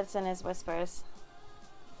that it's in his whispers.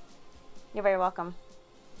 You're very welcome.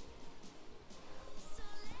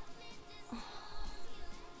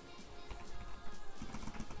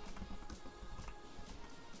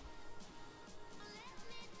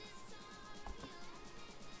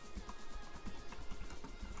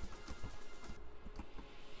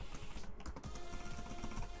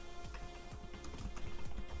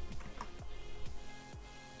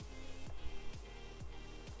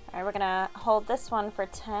 Alright, we're gonna hold this one for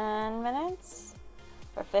 10 minutes.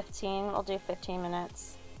 For 15, we'll do 15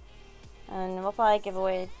 minutes. And we'll probably give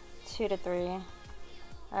away 2 to 3.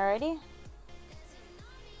 Alrighty?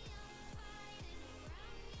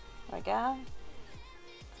 There we go.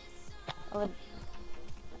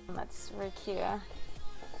 Let's re-queue.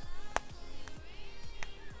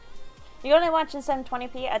 You're only watching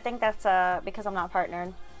 720p? I think that's because I'm not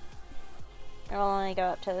partnered. It'll only go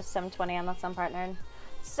up to 720 unless I'm partnered.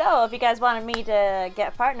 So, if you guys wanted me to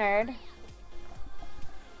get partnered...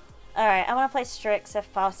 Alright, I want to play Strix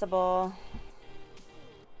if possible.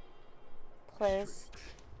 Please.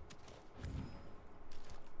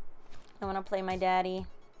 I want to play my daddy.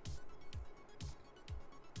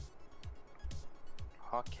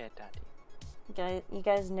 Okay, daddy. You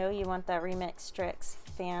guys know you want that remix Strix,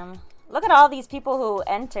 fam. Look at all these people who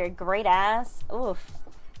entered. Great ass. Oof.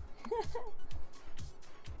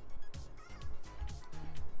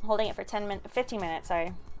 Holding it for 15 minutes,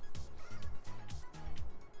 sorry.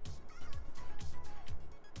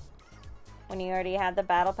 When you already had the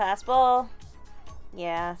battle pass. Well,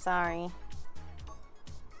 yeah, sorry.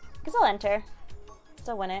 Because I'll enter.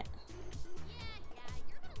 Still win it.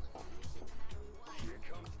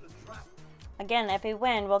 Again, if we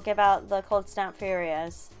win, we'll give out the Cold Snap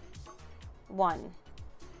Furias. 1.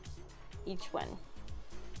 Each win.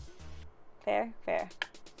 Fair? Fair.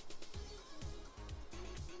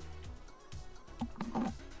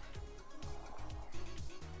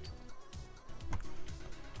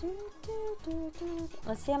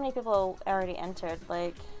 Let's see how many people already entered.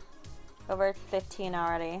 Like, over 15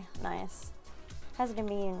 already. Nice. Hasn't even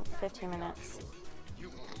been 15 minutes.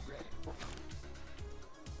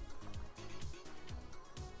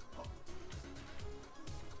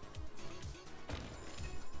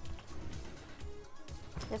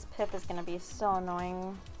 This Pip is gonna be so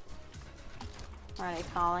annoying. I'm already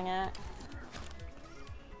calling it.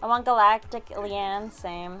 I want Galactic Leanne,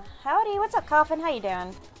 same. Howdy, what's up, Coffin? How you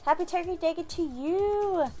doing? Happy Turkey Day to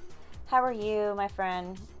you! How are you, my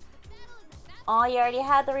friend? Oh, you already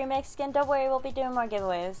had the remix skin. Don't worry, we'll be doing more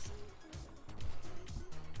giveaways.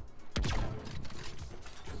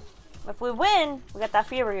 If we win, we got that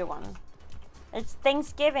Fury one. It's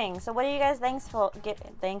Thanksgiving, so what are you guys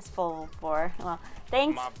thankful for? Well,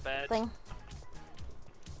 thankful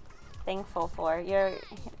for. You're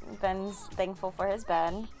Ben's thankful for his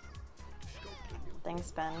bed.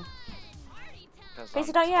 Thanks, Ben.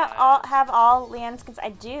 Casey, don't you have all Leanne's skins?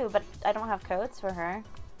 I do, but I don't have codes for her.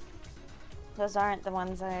 Those aren't the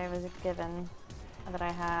ones I was given that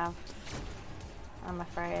I have, I'm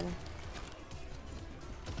afraid.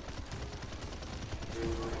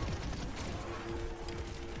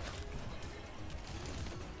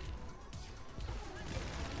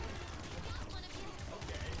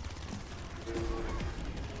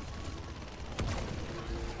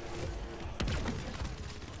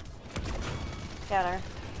 Got her.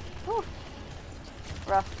 Whew.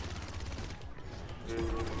 Rough.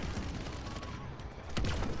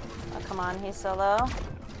 Oh, come on, he's so low.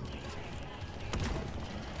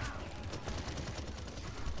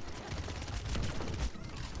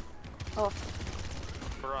 Oh.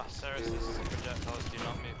 Bruh, Ceres' projectiles do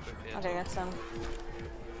not move quickly. Okay, got some.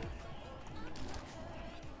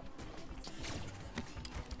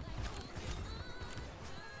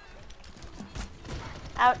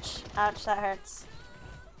 Ouch. Ouch, that hurts.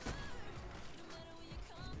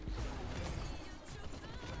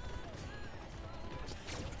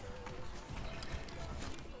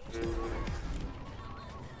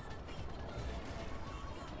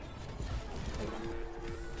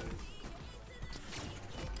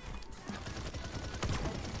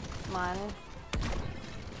 Come on.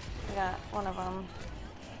 I got one of them.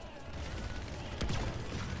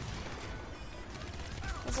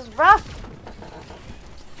 This is rough!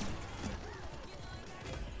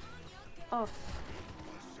 Oh.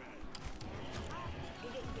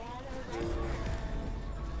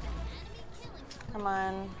 Come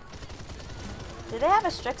on. Do they have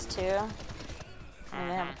a Strix too? Oh,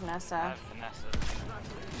 they have a Vanessa.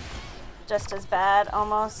 Just as bad,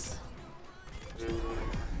 almost.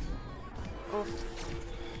 Oof.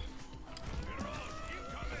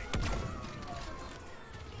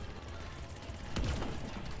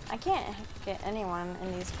 I can't get anyone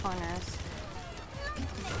in these corners.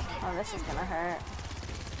 Oh, this is gonna hurt.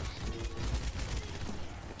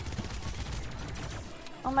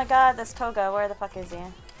 Oh my god, this Koga, where the fuck is he?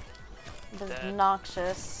 This is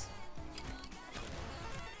obnoxious.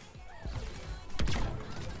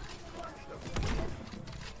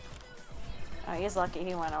 Oh, he's lucky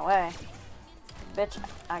he went away. Bitch,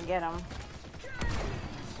 I get him.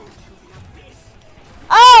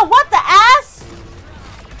 Oh, what the ass?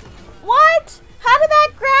 What? How did that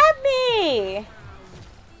grab me?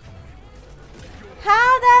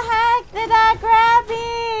 How the heck did that grab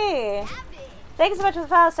me? Thanks so much for the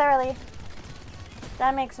follow, Sarah Lee.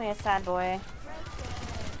 That makes me a sad boy.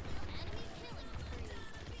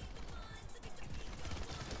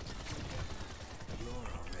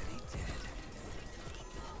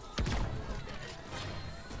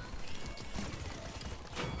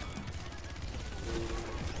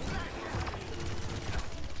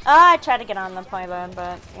 I tried to get on the pylon,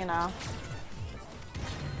 but you know.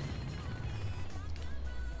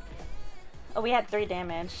 Oh, we had 3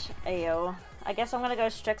 damage. Ayo. I guess I'm gonna go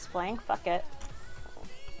Strix flank. Fuck it.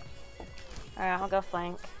 Alright, I'll go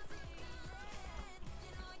flank.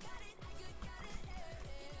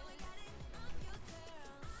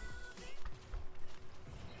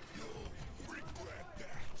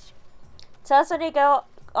 Tell us when you go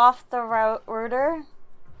off the router.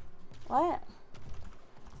 What?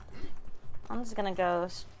 I'm just gonna go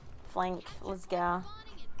flank. Let's go.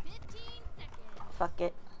 Fuck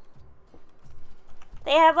it.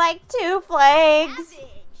 They have like 2 flags.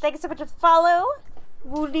 Thanks so much for the follow.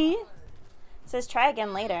 Woody says try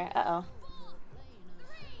again later. Uh-oh.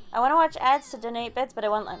 I want to watch ads to donate bits, but it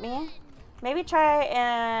won't let me. Maybe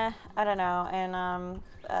try, I don't know, in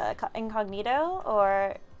incognito,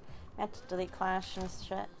 or I have to delete Clash and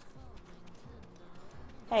shit.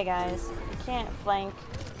 Hey guys, you can't flank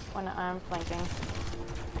when I'm flanking.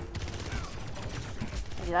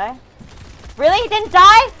 Did he die? Really? He didn't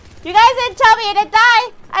die? You guys didn't tell me he didn't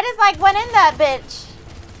die! I just like went in that bitch.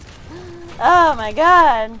 Oh my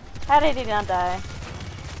god. How did he not die?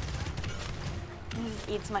 He just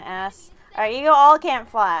eats my ass. Alright, you all can't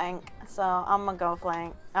flank. So I'm gonna go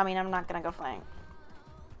flank. I mean, I'm not gonna go flank.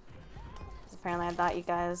 Apparently I thought you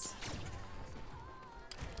guys...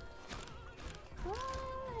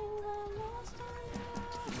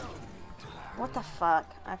 What the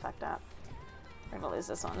fuck? I fucked up. We're gonna lose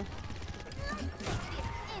this one.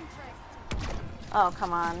 Oh,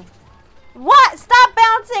 come on. What? Stop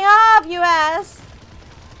bouncing off, you ass!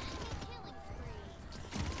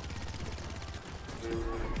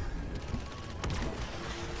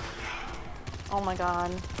 Oh my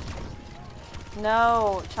god.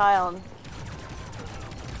 No, child.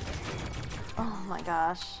 Oh my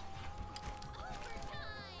gosh.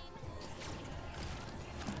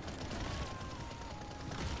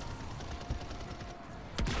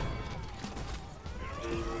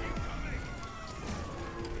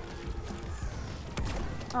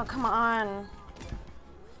 Oh, come on.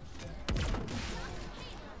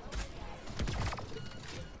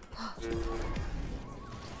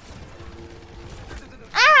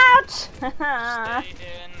 Ouch! Stay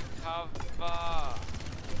in cover.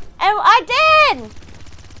 And I did!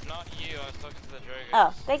 Not you, I was talking to the Drogo.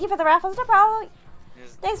 Oh, thank you for the raffles, no problem.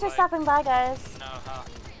 He's Thanks for like, stopping by, guys. No, huh?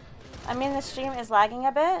 I mean, the stream is lagging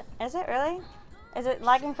a bit. Is it really? Is it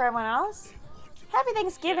lagging for everyone else? Happy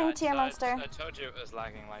Thanksgiving Yeah, to you, Monster. I told you it was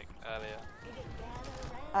lagging like earlier.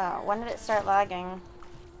 Oh, when did it start lagging?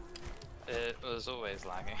 It was always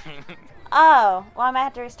lagging. Oh, well, I might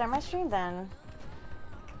have to restart my stream then.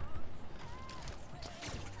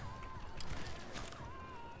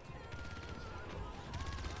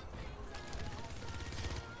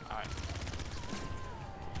 Alright.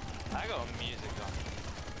 I got music on.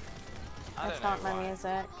 I That's don't know not my why.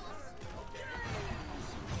 music.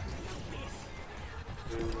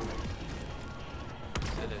 It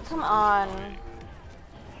is. Come on.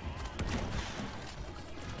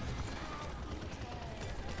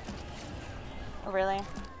 Oh, really?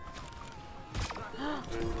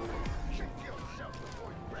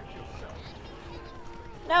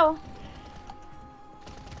 No.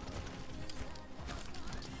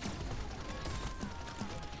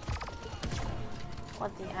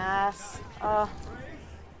 What the ass? Oh.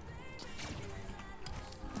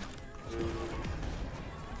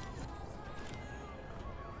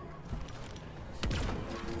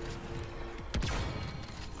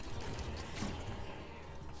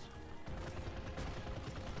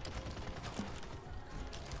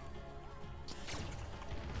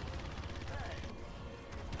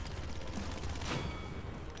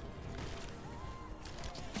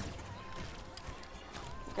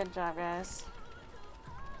 Good job, guys.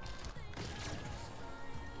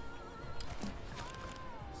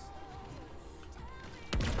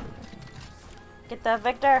 Get that,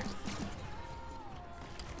 Victor.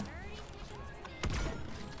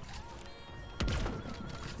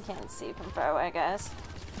 You can't see from far away, guys.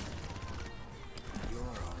 You're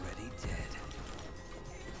already dead.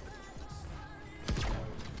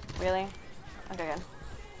 Really? Okay, good.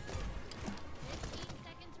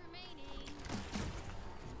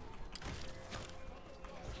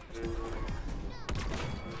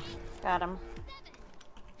 Got him.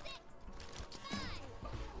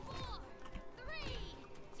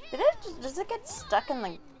 Does it get stuck in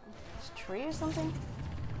the tree or something?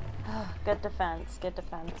 Oh, good defense, good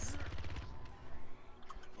defense.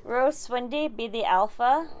 Rose Swindy, be the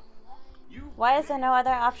alpha. Why is there no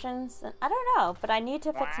other options? I don't know, but I need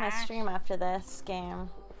to fix my stream after this game.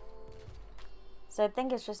 So I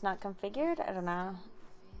think it's just not configured? I don't know.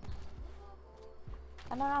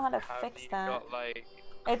 I don't know how to fix that. Got, like,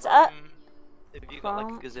 It's Chrome? up. Have you got like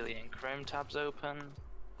Chrome. a gazillion Chrome tabs open?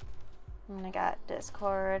 And I got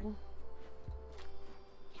Discord.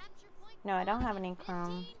 No, I don't have any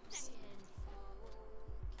Chrome.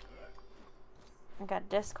 I got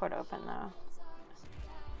Discord open though.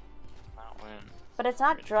 That win. But it's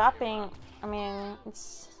not dropping. I mean,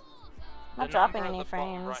 it's not dropping any Right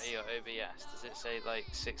frames. of your OBS, does it say like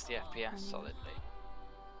 60 FPS solidly?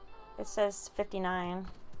 It says 59.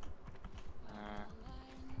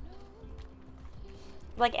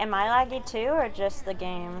 Like, am I laggy too, or just the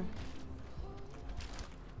game?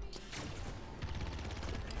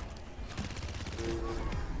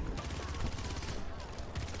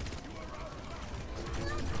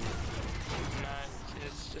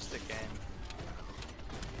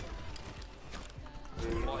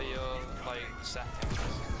 seconds in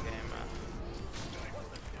game, man.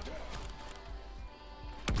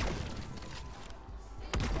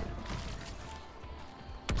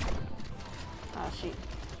 Oh shoot.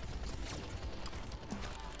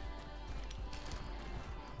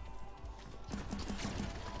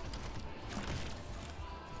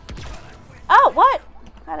 Oh, what?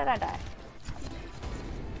 How did I die?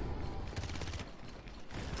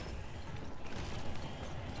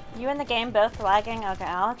 You in the game both lagging? Okay,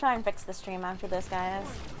 I'll try and fix the stream after this, guys.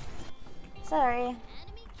 Sorry. Enemy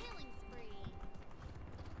killing spree.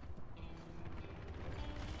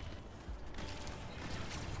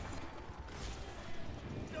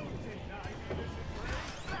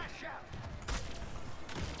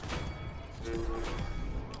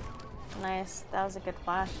 Nice. That was a good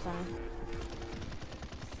flash then.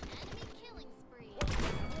 Enemy killing spree.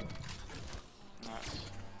 Nice.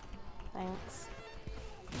 Thanks.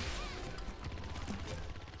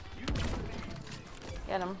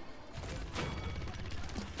 Get him.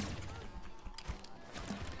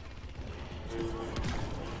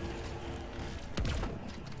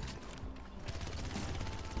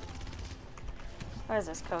 Where's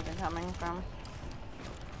this Koga coming from?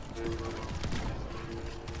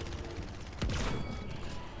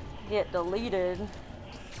 Get deleted.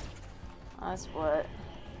 That's what.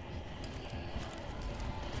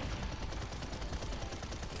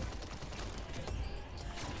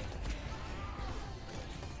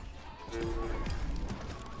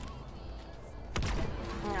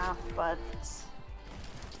 Yeah, but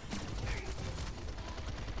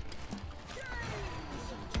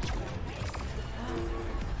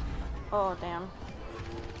oh damn.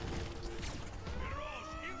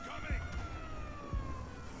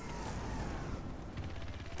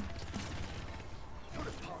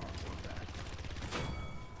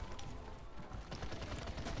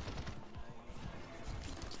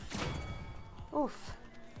 Oof.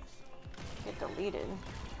 Get deleted.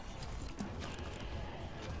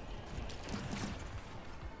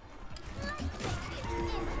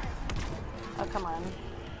 Oh, come on.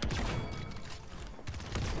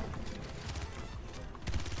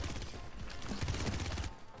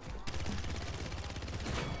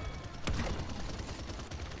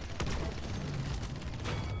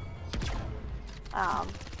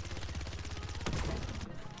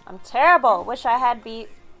 I'm terrible. Wish I had beat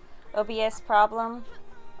OBS problem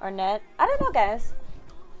or net. I don't know, guys.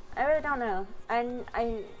 I really don't know. I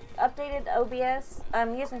updated OBS.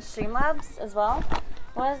 I'm using Streamlabs as well.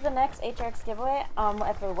 When is the next HRX giveaway?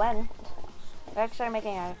 For when? We're actually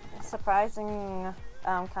making a surprising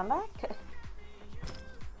comeback.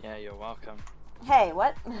 Yeah, you're welcome. Hey,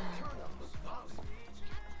 what?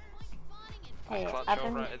 I Hey, clutch I've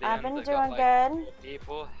over been at the I've end, been they doing got, like, good.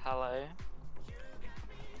 People, hello.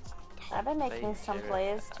 I've been making Thank some you.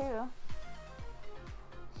 plays too.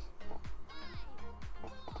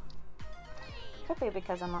 Could be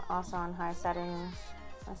because I'm also on high settings.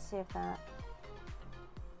 Let's see if that.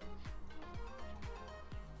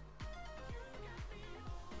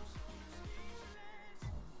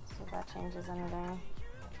 See if that changes anything.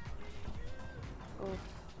 Oof,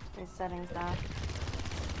 these settings now.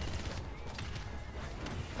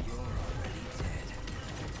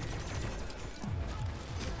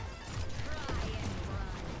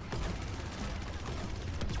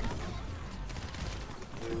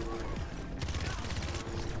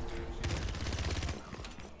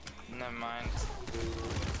 Never mind.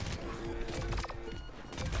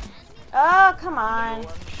 Oh, come on. No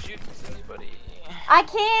one shoots anybody. I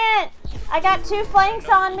can't! I got two flanks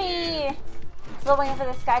on me! Still waiting for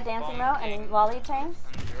the Sky Dancing Mo and Wally chain. And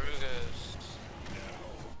Drugas.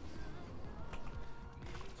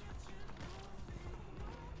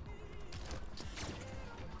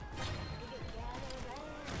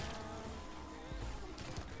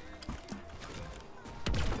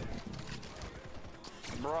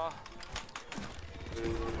 Bruh.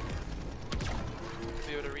 If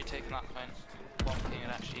you would have retaken that point, bonking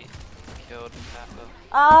and actually killed Kappa.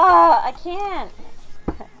 Oh, I can't!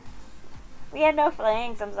 We had no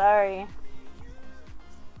flanks, I'm sorry.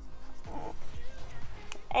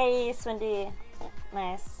 Hey, Swindy.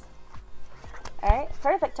 Nice. Alright,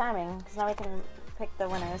 perfect timing, because now we can pick the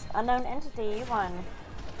winners. Unknown entity, you won.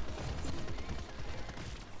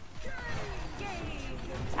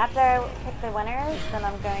 After I pick the winners, then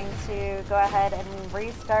I'm going to go ahead and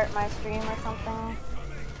restart my stream or something.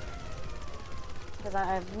 Because I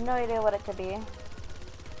have no idea what it could be.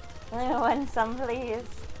 Win some, please.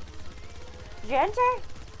 Did you enter?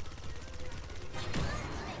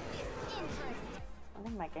 I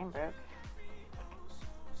think my game broke.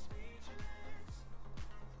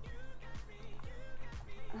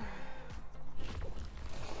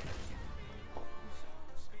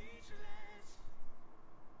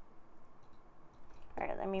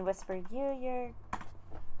 Let me whisper you your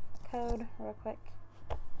code real quick.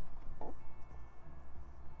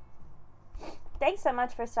 Thanks so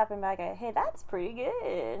much for stopping by, guys. Hey, that's pretty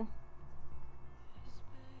good.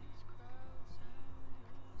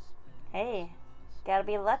 Hey, gotta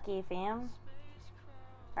be lucky, fam.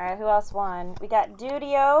 Alright, who else won? We got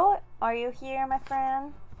Dudio. Are you here, my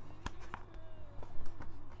friend?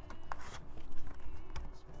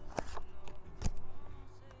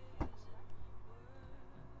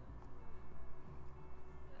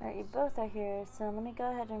 Alright, you both are here, so let me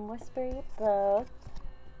go ahead and whisper you both.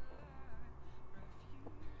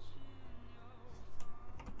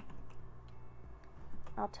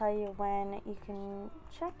 I'll tell you when you can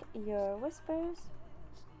check your whispers.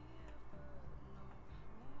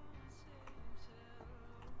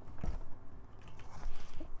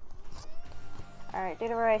 Alright,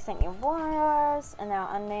 Duder, I sent you yours, and now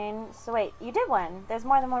unnamed. So wait, you did win. There's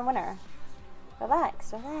more than one winner.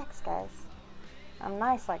 Relax, relax, guys. I'm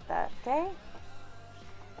nice like that, okay?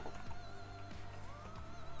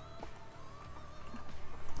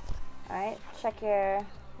 Alright, check your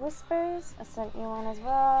whispers. I sent you one as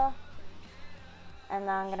well. And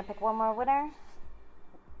now I'm gonna pick one more winner.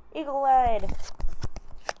 Eagle-eyed.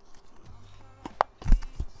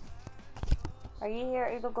 Are you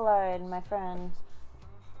here, Eagle-eyed, my friend?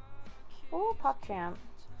 Ooh, PopChamp.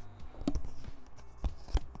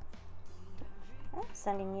 I'm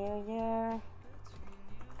sending you your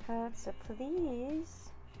code, so please.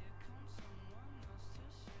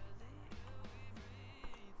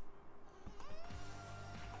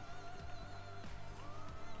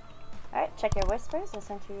 Alright, check your whispers. I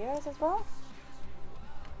sent you yours as well.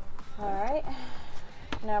 Alright.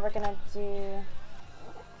 Now we're gonna do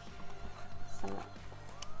some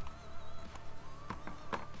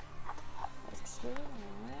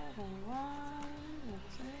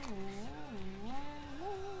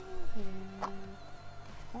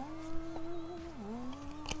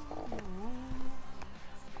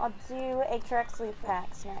I'll do HRX loot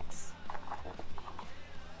packs next.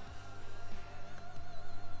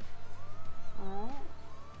 Alright.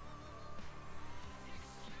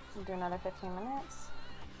 We'll do another 15 minutes.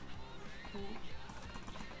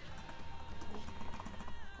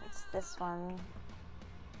 It's this one.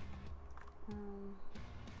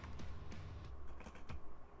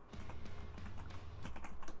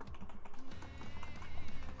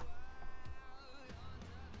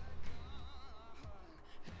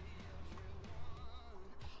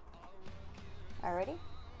 Alrighty.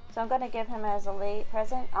 So I'm going to give him as a late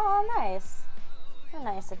present. Oh, nice. How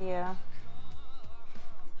nice of you.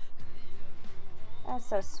 That's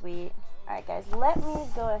so sweet. Alright, guys. Let me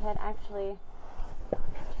go ahead actually.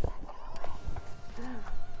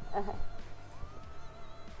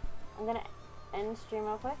 I'm going to end stream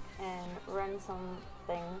real quick and run some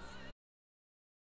things.